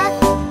 Papa.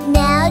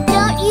 Now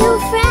don't you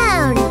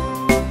frown.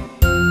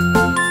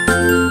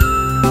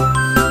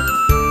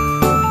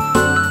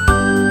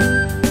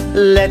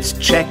 let's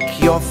check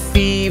your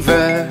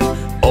fever.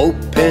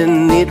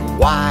 Open it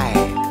wide.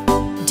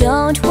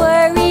 Don't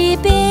worry,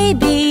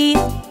 baby,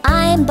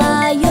 I'm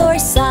by your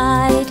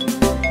side.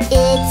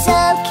 It's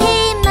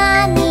okay,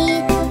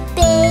 Mommy,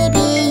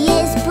 baby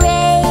is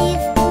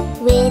brave.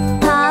 With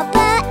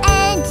Papa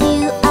and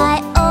you,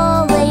 I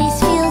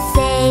always feel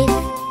safe.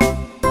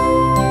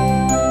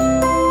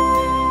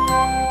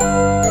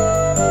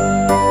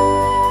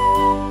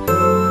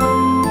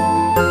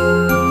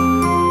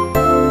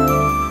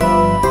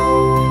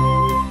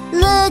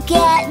 Look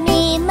at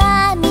me,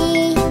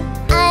 Mommy,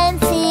 I'm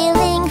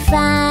feeling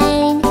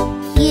fine.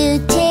 You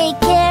take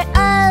care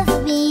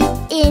of me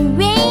in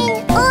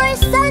rain or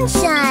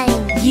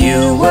sunshine.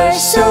 You were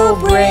so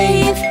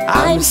brave,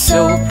 I'm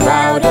so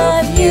proud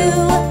of you.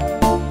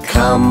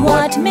 Come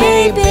what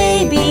may,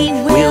 baby,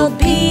 we'll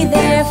be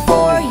there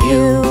for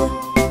you.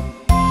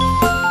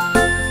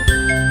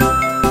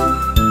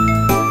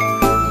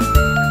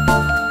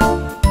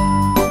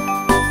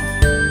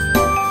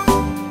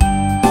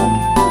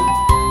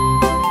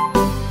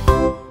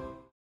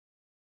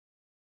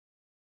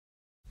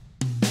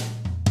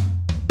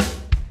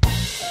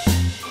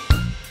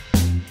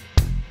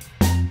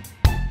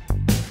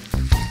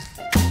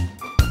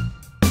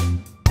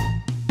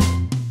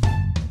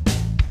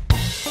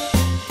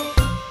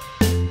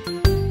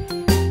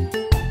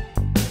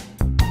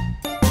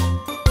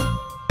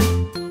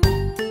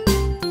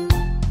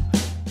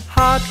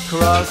 Hot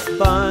cross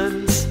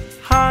buns,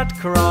 hot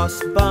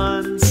cross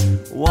buns.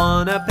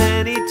 1 a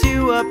penny,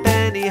 2 a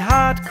penny,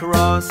 hot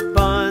cross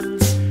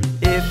buns.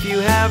 If you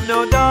have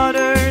no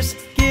daughters,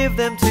 give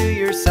them to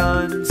your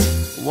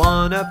sons.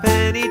 1 a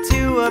penny,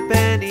 2 a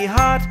penny,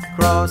 hot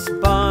cross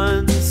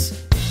buns.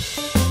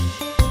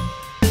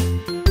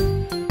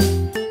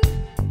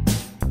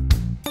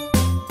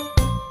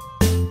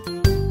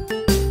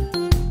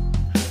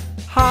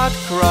 Hot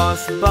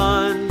cross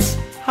buns,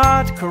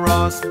 hot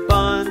cross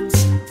buns.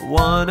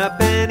 1 a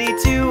penny,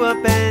 2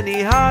 a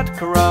penny, hot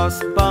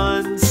cross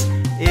buns.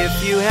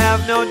 If you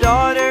have no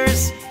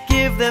daughters,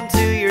 give them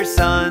to your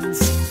sons.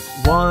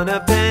 1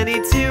 a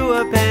penny, 2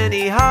 a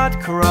penny, hot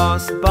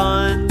cross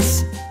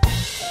buns.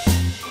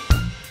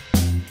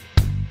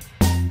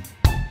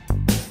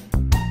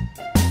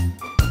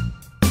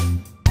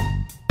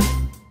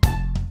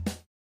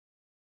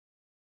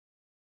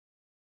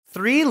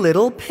 Three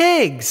little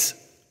pigs.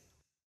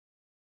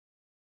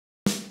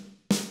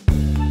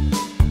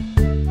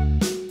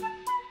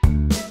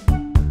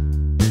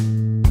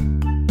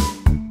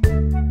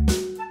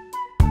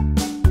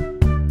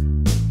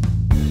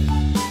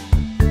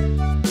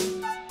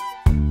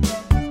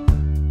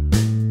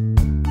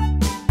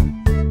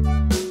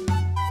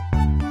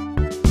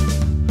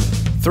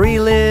 Three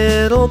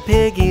little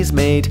piggies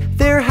made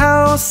their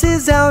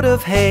houses out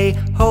of hay,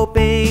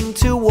 hoping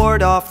to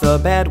ward off the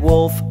bad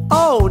wolf.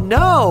 Oh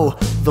no!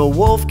 The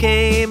wolf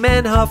came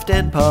and huffed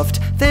and puffed,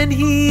 then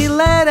he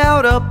let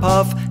out a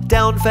puff.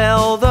 Down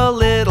fell the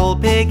little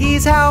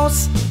piggy's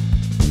house.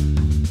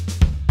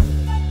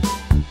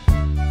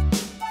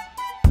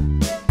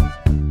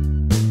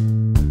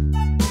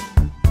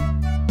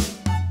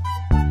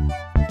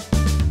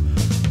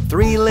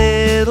 Three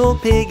little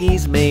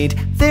piggies made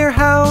their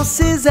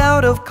houses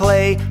out of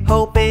clay,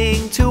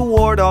 hoping to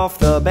ward off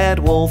the bad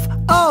wolf.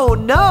 Oh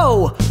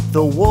no!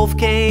 The wolf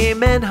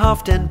came and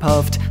huffed and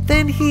puffed,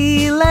 then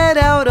he let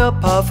out a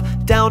puff.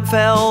 Down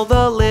fell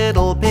the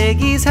little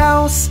piggy's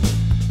house.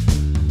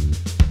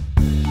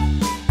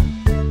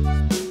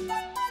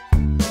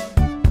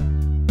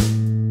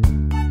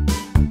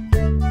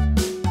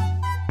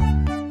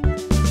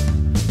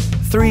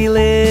 Three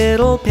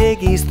little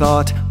piggies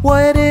thought,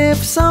 what if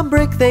some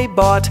brick they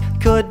bought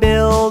could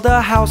build a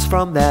house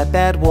from that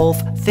bad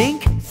wolf?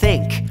 Think,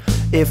 think.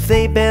 If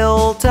they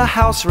built a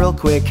house real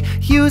quick,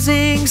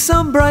 using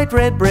some bright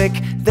red brick,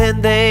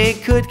 then they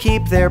could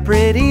keep their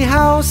pretty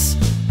house.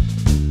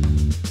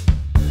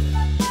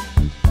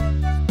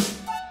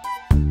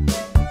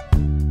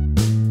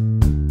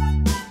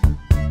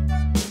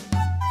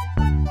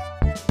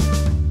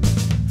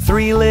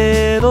 Three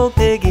little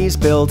piggies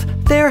built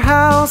their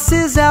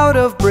houses out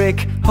of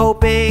brick,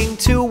 hoping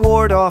to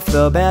ward off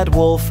the bad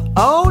wolf.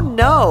 Oh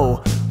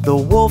no! The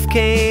wolf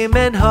came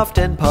and huffed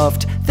and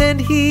puffed, then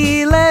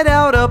he let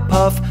out a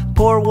puff.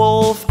 Poor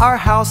wolf, our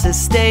house is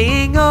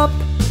staying up.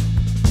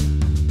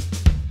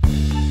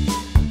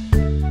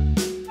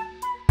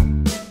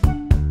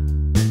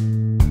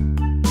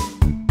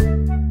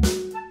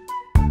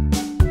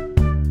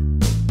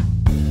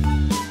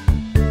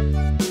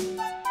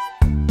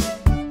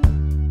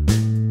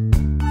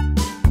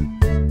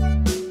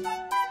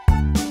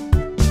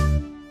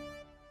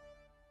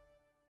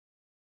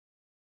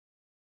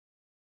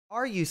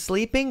 Are you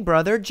sleeping,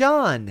 Brother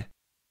John?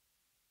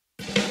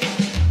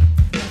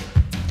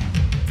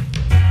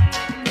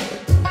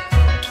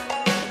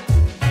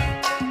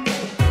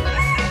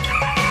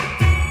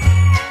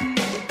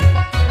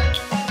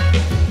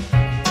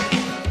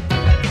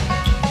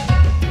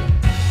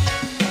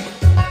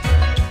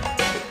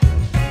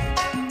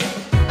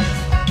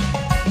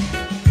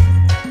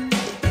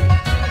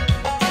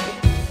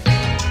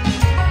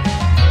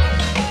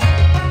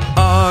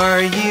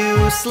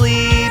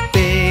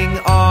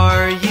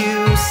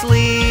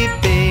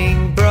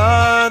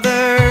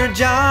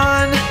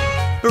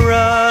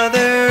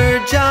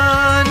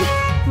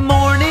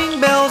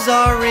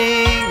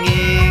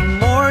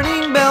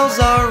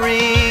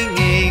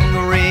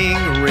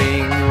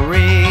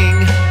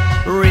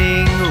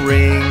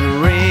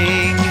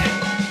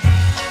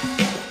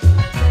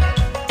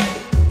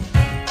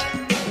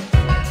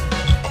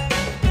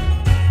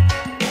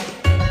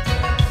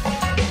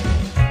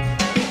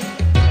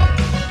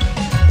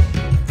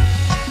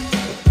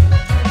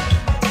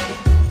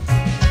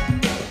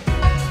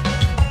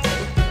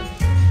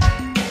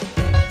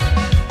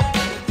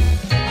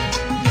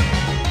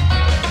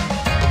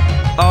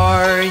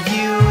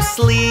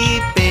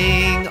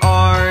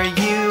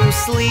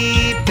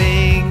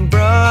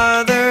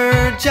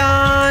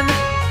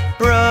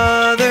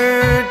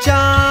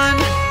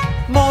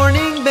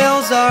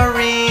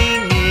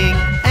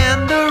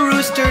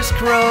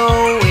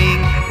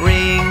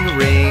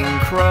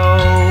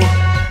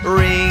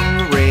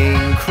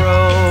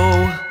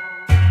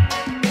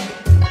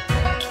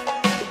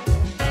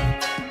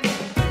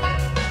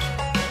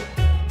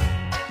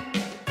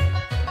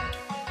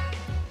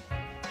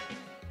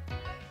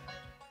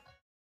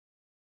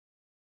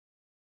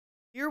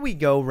 Here we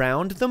go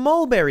round the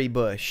mulberry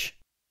bush.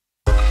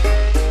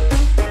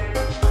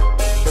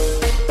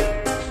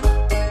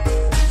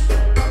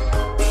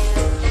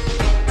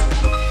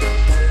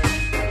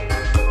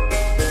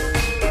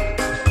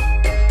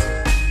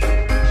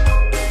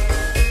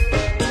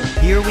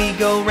 Here we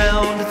go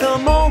round the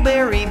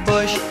mulberry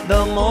bush,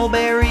 the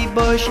mulberry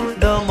bush,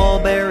 the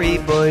mulberry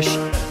bush.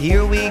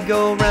 Here we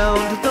go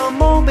round the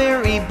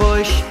mulberry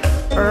bush,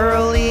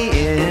 early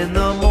in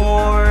the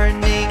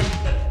morning.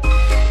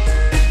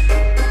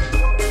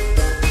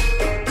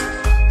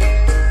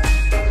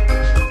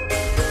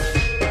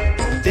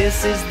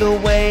 This is the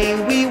way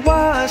we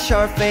wash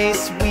our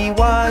face, we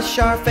wash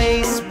our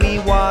face, we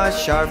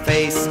wash our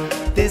face.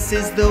 This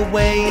is the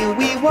way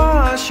we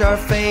wash our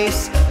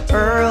face,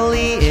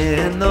 early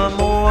in the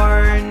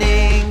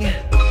morning.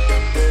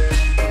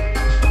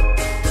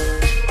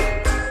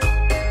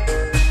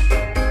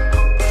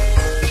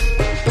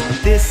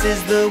 This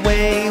is the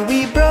way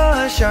we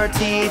brush our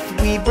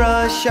teeth, we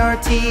brush our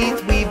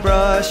teeth, we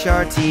brush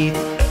our teeth.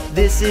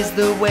 This is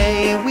the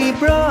way we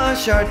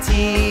brush our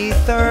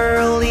teeth,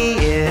 early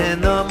in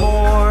the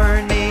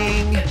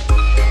morning.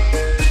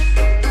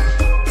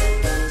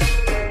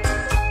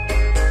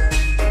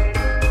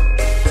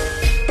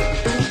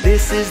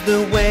 This is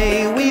the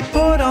way we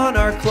put on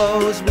our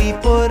clothes, we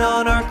put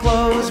on our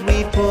clothes,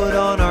 we put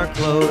on our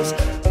clothes.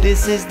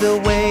 This is the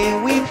way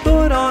we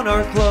put on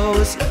our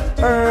clothes,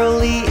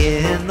 early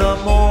in the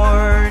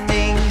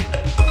morning.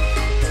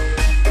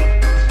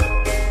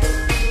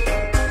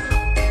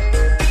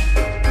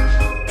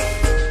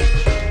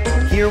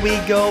 Here we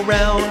go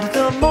round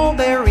the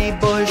mulberry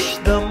bush,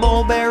 the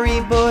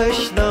mulberry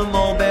bush, the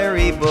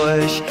mulberry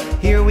bush.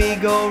 Here we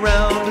go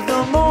round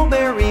the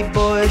mulberry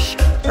bush,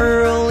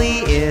 early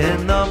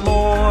in the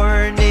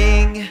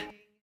morning.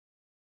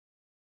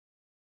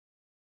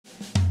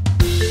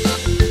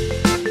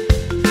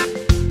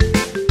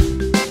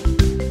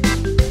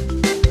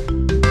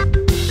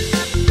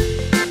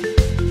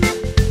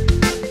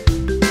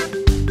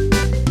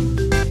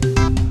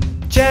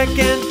 Jack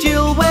and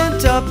Jill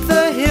went up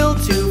the hill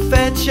to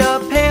fetch a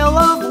pail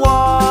of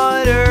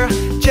water.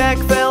 Jack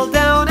fell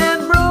down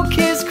and broke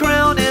his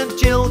crown, and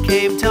Jill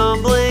came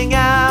tumbling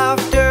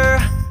after.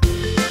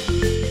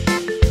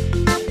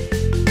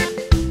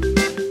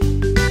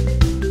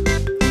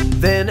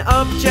 Then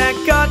up Jack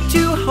got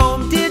to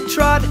home, did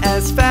trot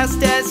as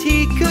fast as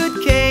he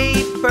could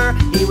caper.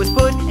 He was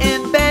put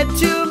in bed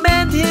to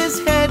mend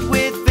his head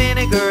with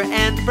vinegar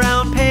and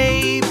brown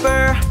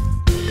paper.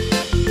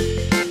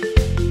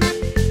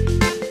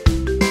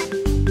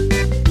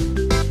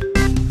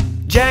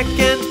 Jack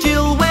and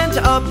Jill went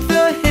up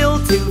the hill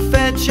to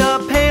fetch a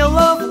pail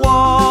of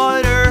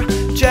water.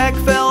 Jack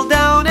fell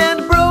down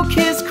and broke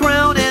his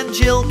crown, and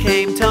Jill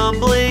came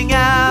tumbling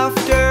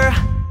after.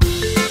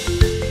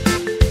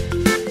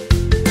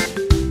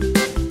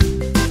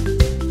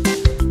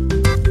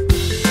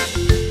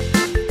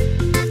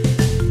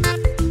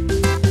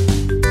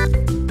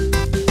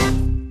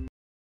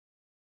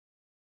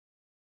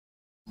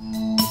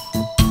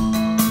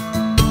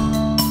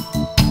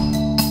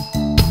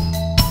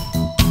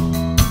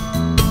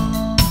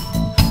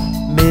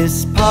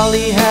 Miss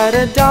Polly had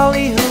a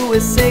dolly who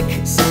was sick,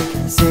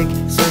 sick, sick.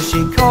 So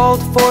she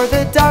called for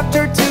the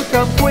doctor to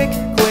come quick,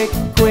 quick,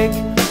 quick.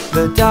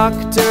 The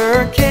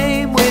doctor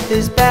came with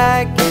his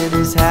bag and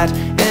his hat,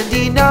 and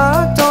he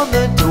knocked on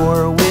the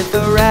door with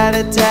a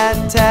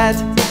rat-a-tat-tat.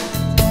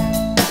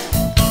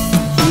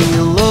 He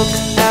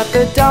looked at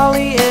the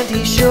dolly and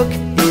he shook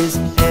his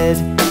head.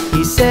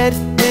 He said,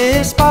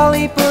 Miss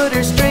Polly, put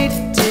her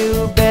straight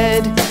to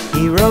bed.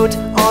 He wrote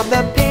on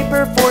the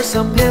paper for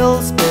some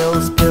pills,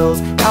 pills,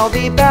 pills. I'll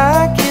be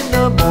back in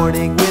the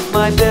morning with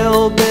my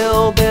bill,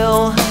 bill,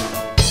 bill.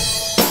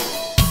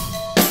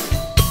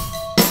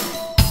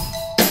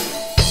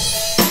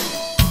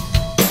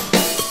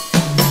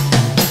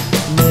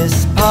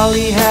 Miss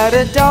Polly had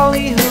a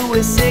dolly who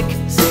was sick,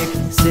 sick,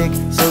 sick.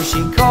 So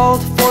she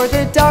called for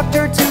the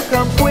doctor to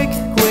come quick,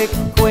 quick,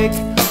 quick.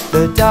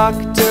 The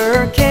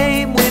doctor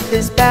came with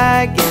his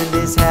bag and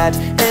his hat,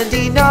 and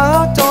he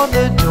knocked on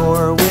the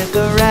door with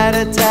a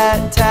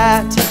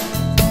rat-a-tat-tat.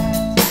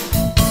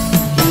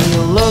 He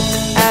looked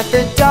at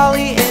the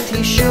dolly and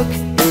he shook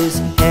his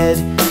head.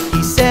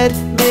 He said,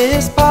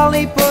 Miss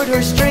Polly, put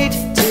her straight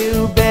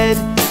to bed.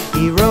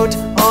 He wrote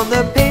on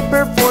the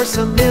paper for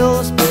some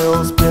pills,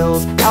 pills,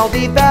 pills. I'll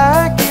be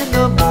back in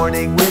the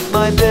morning with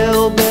my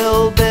bill,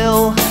 bill,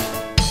 bill.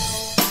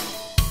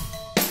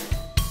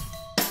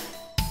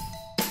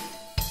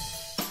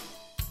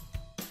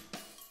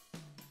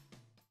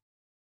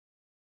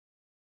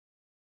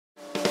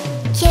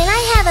 Can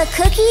I have a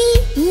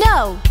cookie?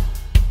 No.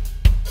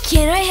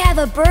 Can I have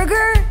a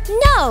burger?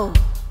 No.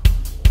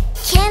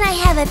 Can I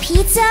have a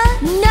pizza?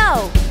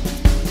 No.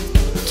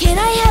 Can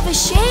I have a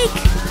shake?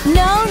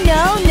 No,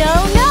 no, no,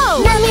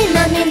 no. Mommy,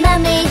 mommy,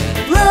 mommy,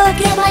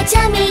 look at my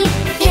tummy.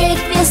 It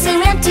feels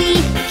so empty.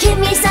 Give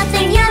me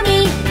something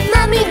yummy.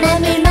 Mommy,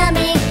 mommy,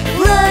 mommy,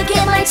 look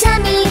at my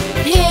tummy.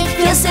 It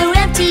feels so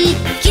empty.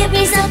 Give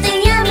me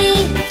something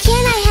yummy.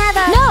 Can I have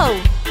a...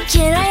 No.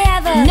 Can I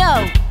have a...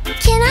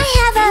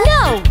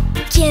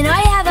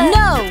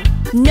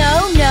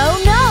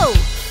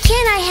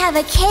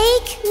 a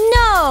cake?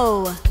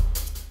 No!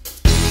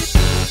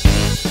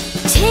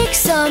 Take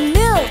some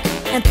milk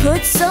and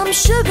put some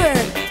sugar.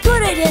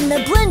 Put it in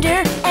the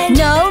blender and…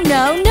 No,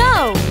 no,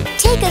 no!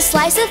 Take a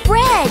slice of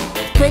bread,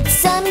 put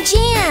some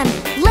jam,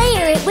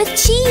 layer it with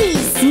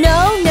cheese.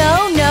 No,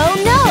 no, no,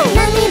 no!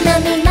 Mummy,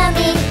 mummy,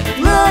 mummy,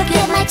 look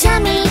at my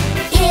tummy.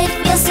 It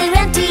feels so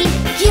empty,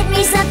 give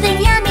me something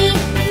yummy.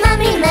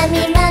 Mummy,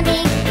 mummy,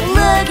 mummy,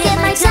 look at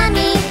my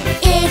tummy.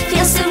 It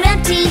feels so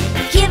empty,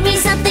 give me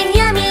something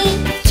yummy.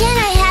 Can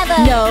I have a…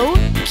 No!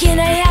 Can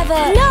I have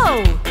a…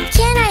 No!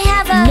 Can I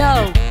have a… No!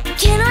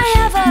 Can I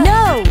have a…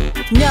 No!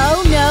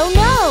 No, no,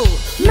 no!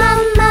 Mum,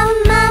 mum,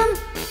 mum,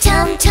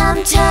 tum,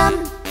 tum,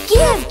 tum.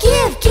 Give,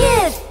 give,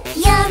 give,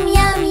 yum,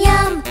 yum,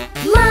 yum.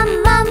 Mum,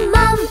 mum,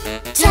 mum,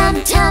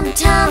 tum, tum,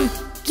 tum.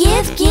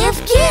 Give, give,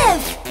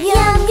 give,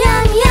 yum,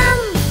 yum, yum.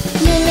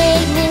 You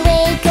made me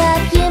wake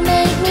up, you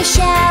made me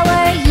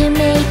shower, you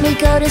made me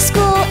go to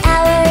school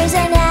hours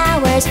and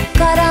hours.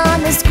 Got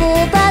on the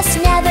school bus,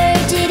 never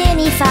did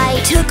any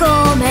fight. Took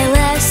all my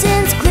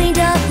lessons, cleaned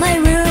up my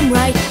room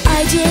right.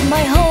 I did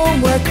my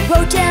homework,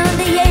 wrote down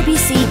the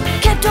ABC,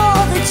 kept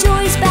all the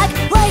joys back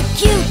like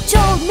you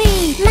told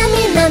me.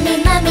 Mummy,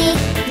 mummy, mummy,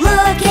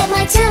 look at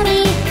my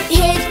tummy.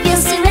 It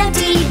feels so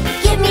empty,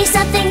 give me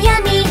something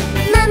yummy.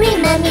 Mummy,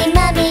 mummy,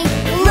 mummy,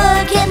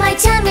 look at my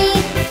tummy.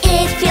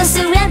 It feels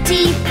so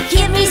empty,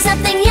 give me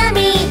something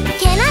yummy.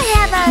 Can I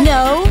have a…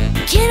 No!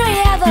 Can I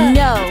have a…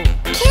 No!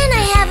 Can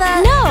I have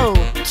a… No!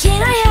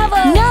 Can I have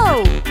a…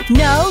 No!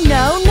 No,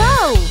 no,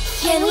 no!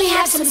 Can we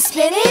have some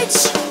spinach?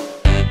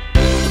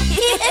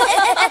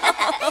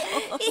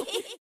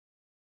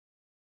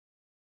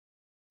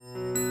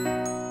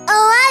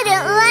 Oh, I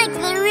don't like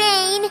the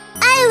rain.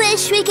 I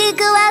wish we could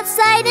go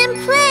outside and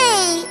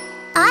play.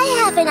 I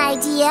have an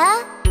idea.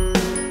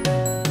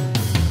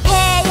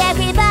 Hey,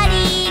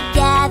 everybody,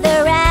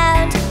 gather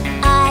round.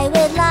 I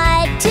would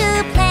like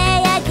to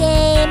play a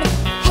game.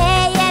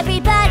 Hey,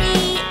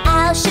 everybody,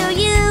 I'll show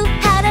you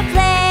how to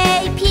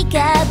play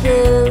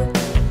peekaboo.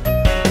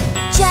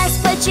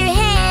 Just put your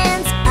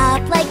hands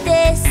up like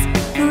this,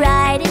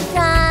 right in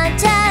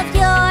front of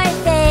your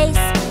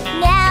face.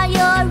 Now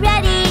you're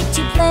ready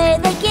to play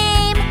the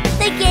game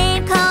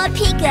called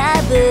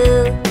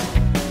peekaboo.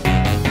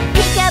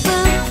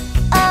 Peekaboo,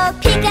 oh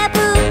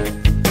peekaboo,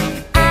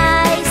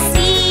 I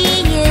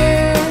see you.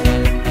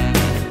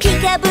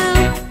 Peekaboo,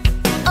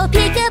 oh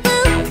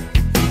peekaboo,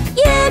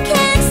 you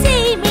can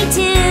see me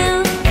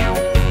too.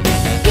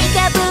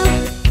 Peekaboo,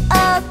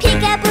 oh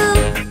peekaboo,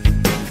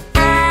 I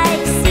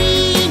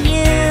see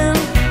you.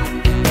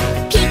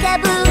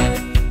 Peekaboo,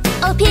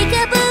 oh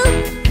peekaboo,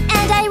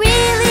 and I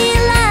really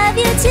love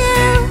you too.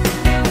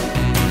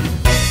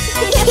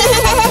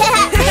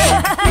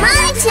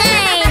 My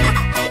turn!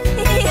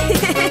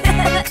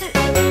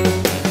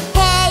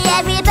 Hey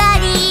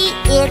everybody,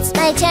 it's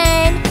my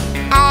turn.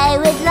 I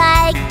would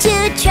like to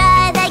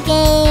try the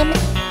game.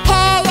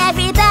 Hey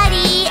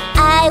everybody,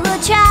 I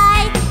will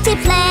try to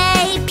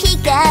play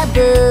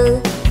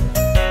peekaboo.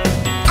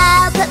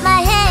 I'll put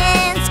my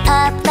hands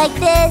up like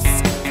this,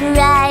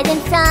 right in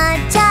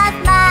front of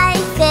my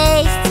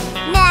face.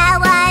 Now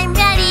I'm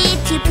ready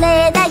to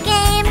play the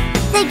game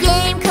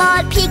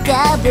called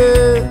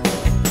peekaboo.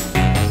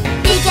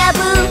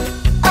 Peekaboo,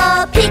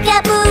 oh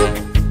peekaboo,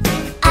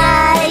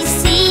 I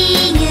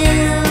see you.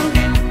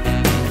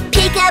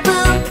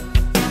 Peekaboo,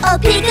 oh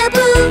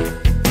peekaboo,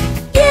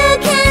 you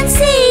can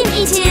see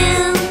me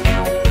too.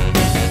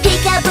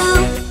 Peekaboo,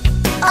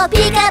 oh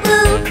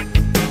peekaboo,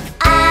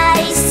 I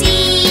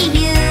see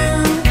you.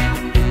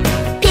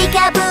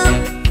 Peekaboo,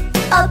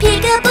 oh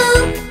peekaboo,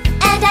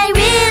 and I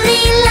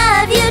really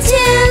love you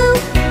too.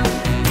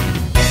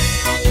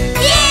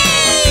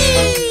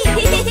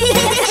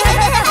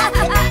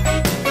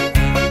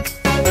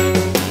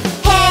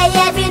 Hey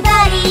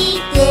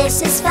everybody,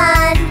 this is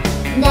fun.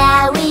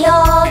 Now we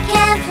all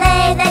can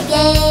play the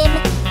game.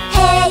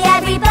 Hey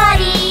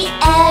everybody,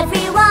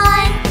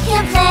 everyone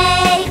can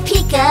play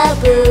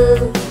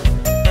peekaboo.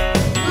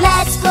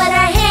 Let's put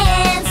our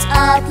hands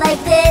up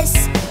like this,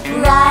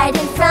 right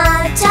in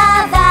front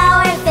of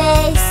our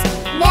face.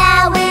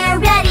 Now we're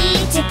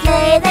ready to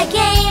play the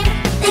game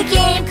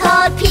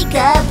called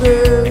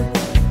peekaboo.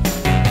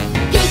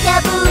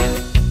 Peekaboo,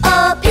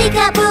 oh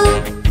peekaboo,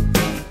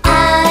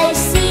 I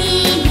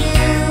see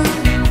you.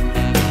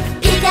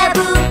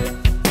 Peekaboo,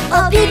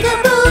 oh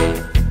peekaboo,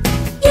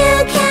 you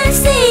can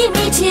see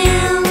me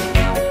too.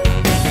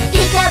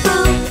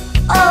 Peekaboo,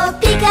 oh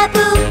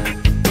peekaboo,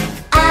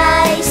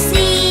 I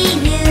see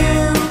you.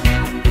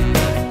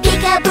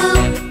 Peekaboo,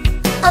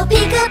 oh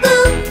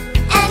peekaboo,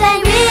 and I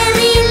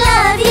really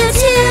love you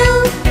too.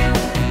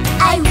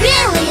 I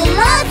really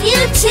love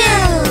you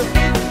too.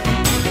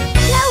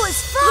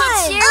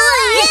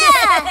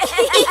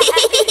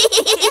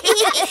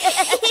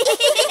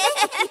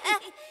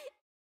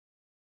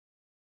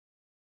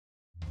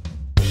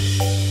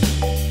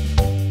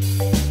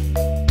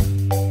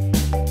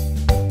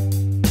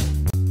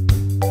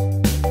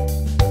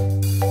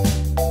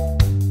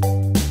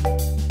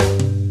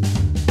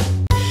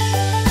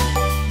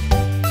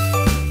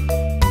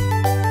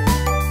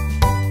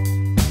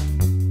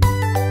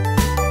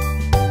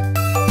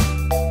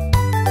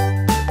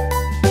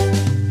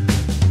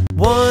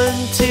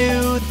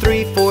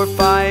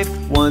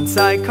 Once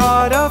I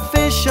caught a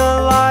fish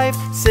alive,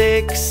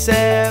 6,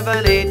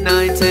 7, 8,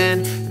 9,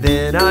 10.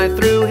 Then I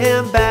threw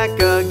him back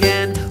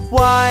again.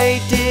 Why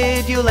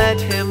did you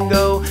let him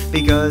go?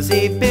 Because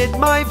he bit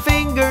my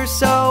finger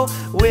so.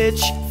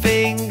 Which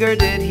finger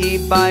did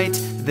he bite?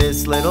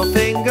 This little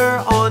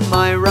finger on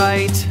my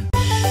right.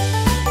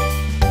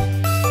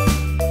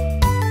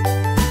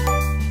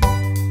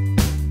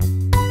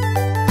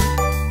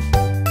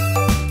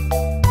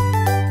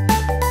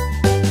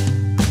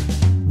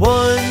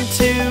 One,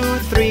 2,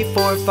 3,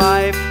 4,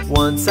 5.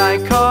 Once I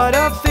caught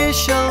a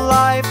fish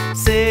alive,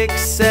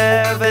 6,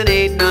 7,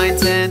 8, 9,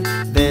 10.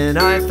 Then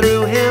I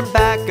threw him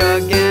back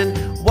again.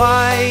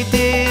 Why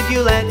did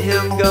you let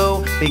him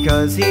go?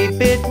 Because he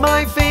bit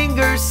my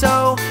finger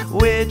so.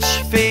 Which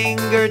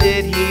finger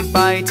did he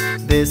bite?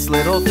 This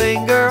little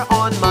finger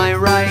on my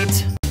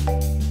right.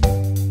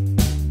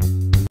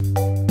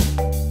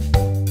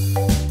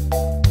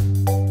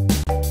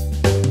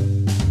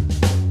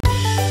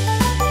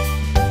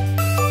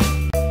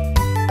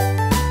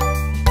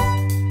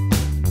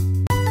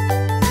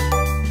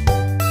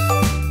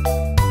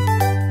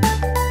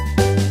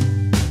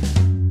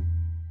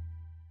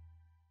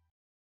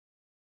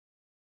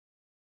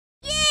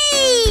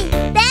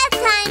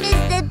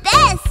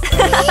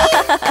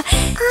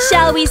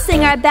 Shall we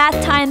sing our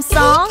bath time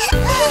song?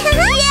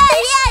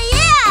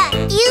 Yeah!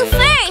 You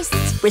first!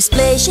 We're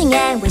splishing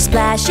and we're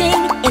splashing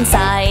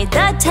inside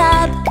the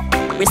tub.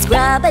 We're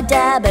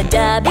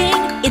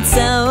scrub-a-dub-a-dubbing, it's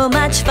so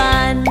much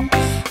fun.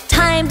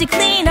 Time to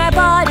clean our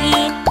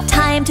body,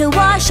 time to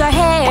wash our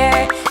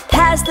hair.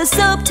 Pass the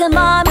soap to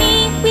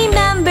Mommy,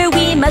 remember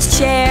we must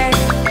share.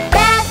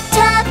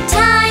 Bathtub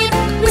time,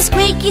 we're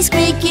squeaky,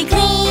 squeaky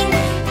clean.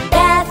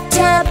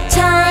 Bathtub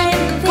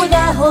time for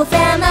the whole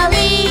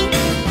family.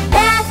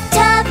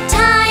 Bathtub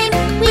time,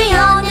 we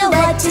all know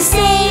what to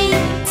say.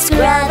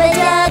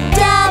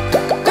 Scrub-a-dub-dub,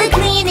 we're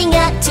cleaning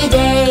up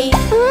today.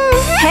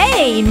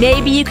 Hey,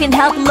 maybe you can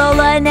help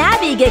Lola and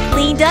Abby get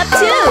cleaned up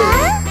too.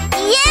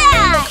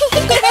 Yeah!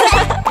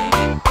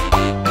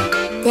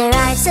 There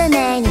are so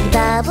many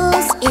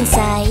bubbles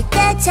inside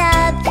the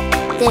tub.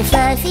 They're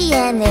fluffy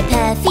and they're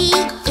puffy,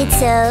 it's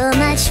so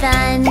much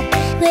fun.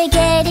 We're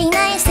getting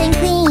nice and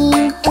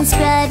clean and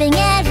scrubbing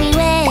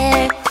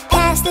everywhere.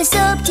 Pass the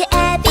soap to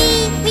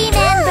Abby,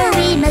 remember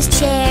we must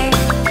share.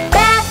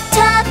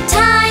 Bathtub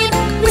time,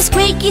 we're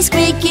squeaky,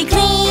 squeaky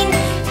clean.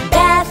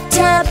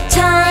 Bathtub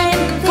time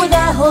for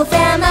the whole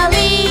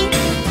family.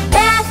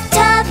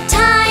 Bathtub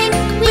time,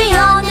 we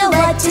all know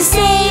what to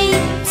say.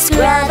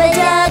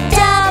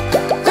 Scrub-a-dub-dub,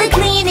 we're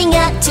cleaning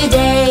up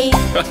today.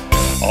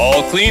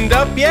 All cleaned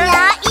up yet?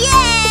 Not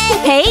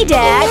yet! Hey,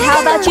 Dad, how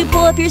about you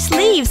pull up your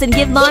sleeves and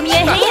give Mommy a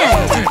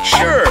hand?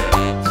 Sure.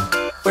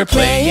 We're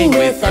playing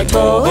with our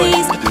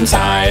toys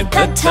inside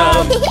the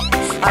tub.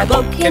 Our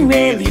boat can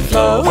really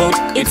float,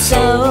 it's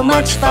so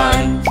much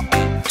fun.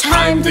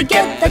 Time to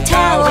get the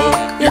towel,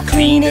 you're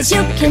clean as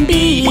you can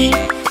be.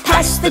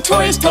 Pass the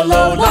toys to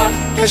Lola,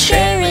 cause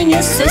sharing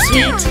is so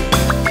sweet.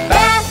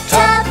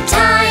 Bathtub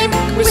time,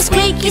 we're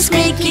squeaky,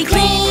 squeaky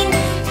clean.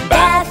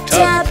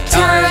 Bathtub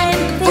time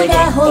for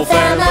the whole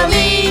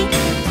family.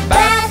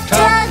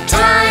 Bathtub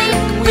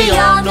time, we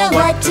all know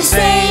what to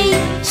say.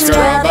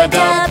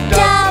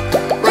 Scrub-a-dub-dub,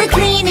 we're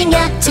cleaning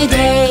up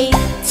today.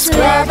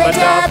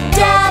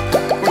 Scrub-a-dub-dub,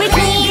 we're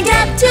cleaned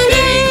up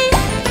today.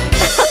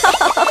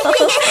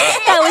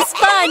 That was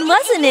fun,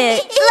 wasn't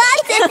it?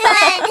 Lots of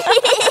fun!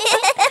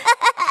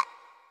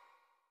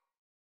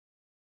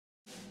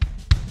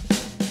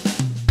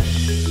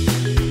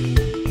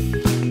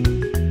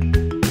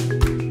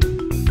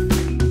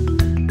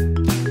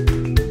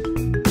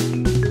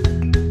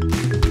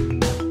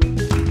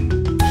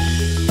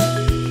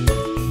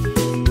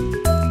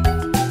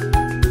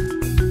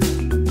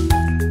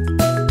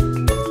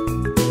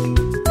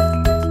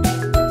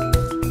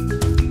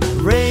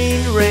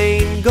 Rain,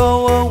 rain,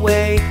 go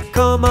away.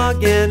 Come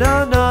again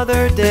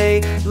another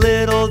day.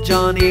 Little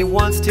Johnny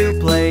wants to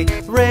play.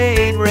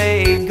 Rain,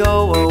 rain,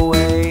 go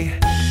away.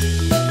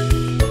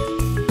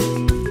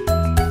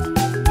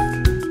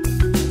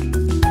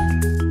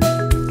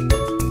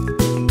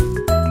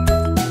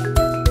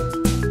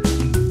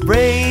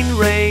 Rain,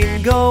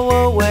 rain, go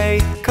away.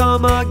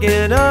 Come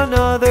again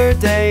another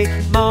day.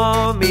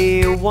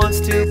 Mommy wants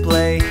to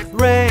play.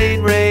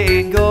 Rain,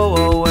 rain, go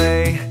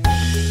away.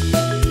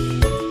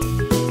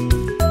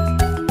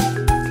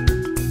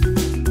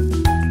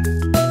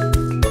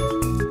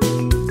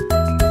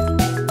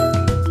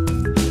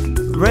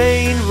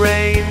 Rain,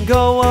 rain,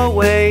 go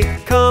away.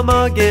 Come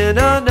again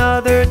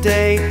another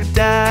day.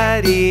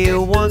 Daddy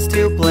wants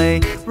to play.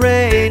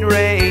 Rain,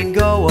 rain,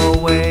 go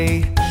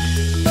away.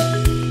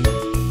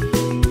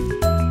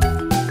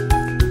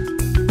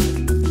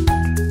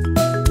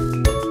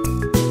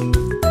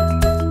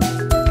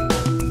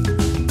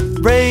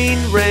 Rain,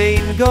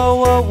 rain,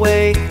 go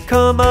away.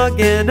 Come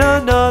again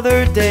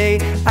another day.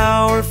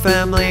 Our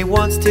family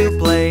wants to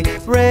play.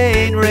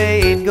 Rain,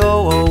 rain,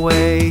 go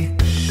away.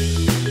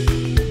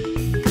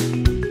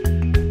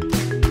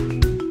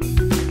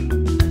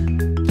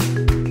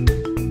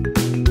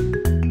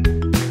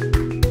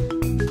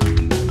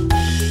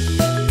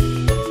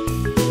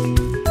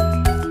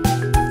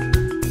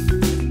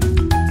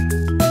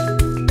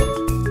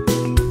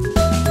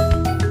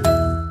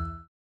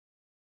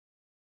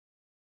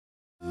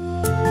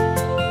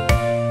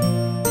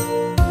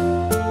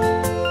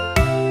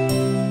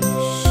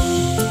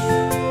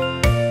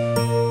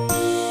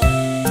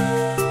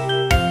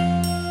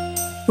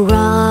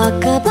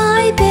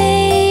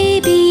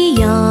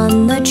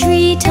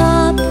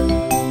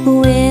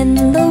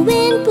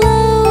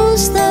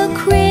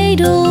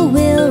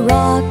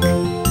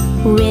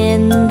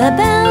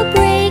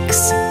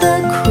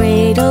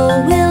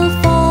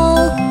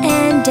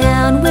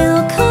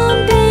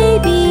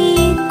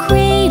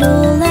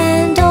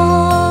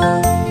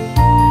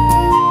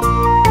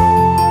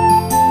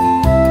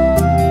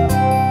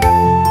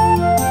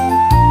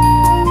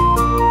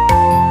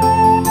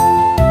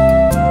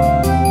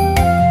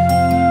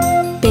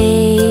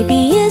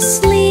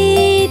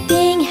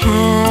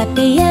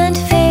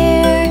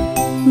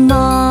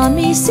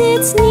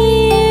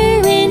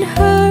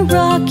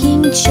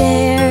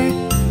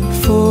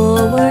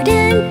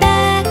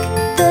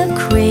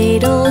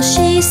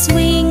 baby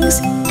swings,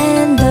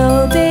 and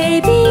though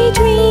baby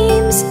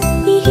dreams,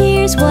 he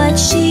hears what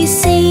she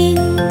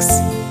sings.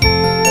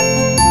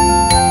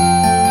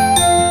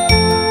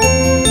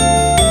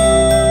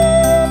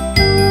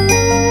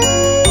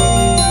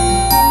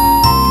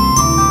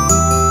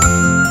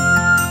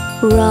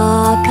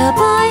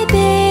 Rock-a-bye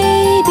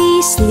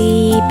baby,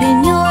 sleep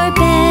in your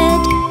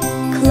bed.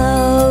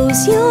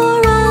 Close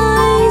your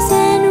eyes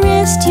and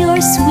rest your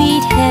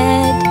sweet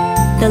head.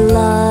 The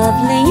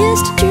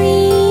loveliest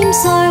dreams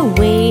are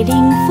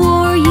waiting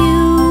for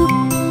you.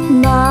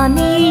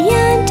 Mommy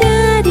and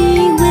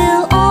Daddy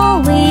will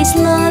always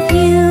love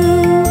you.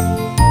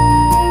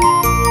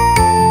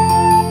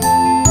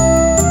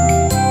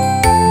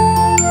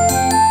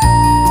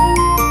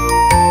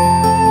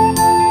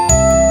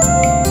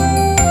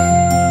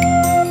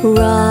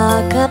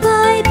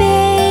 Rock-a-bye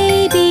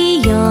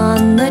baby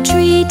on the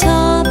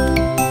treetop.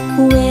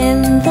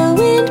 When the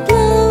wind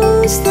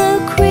blows, the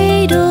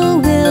cradle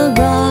will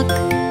rock.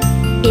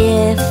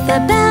 If the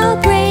bough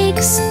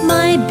breaks,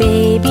 my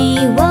baby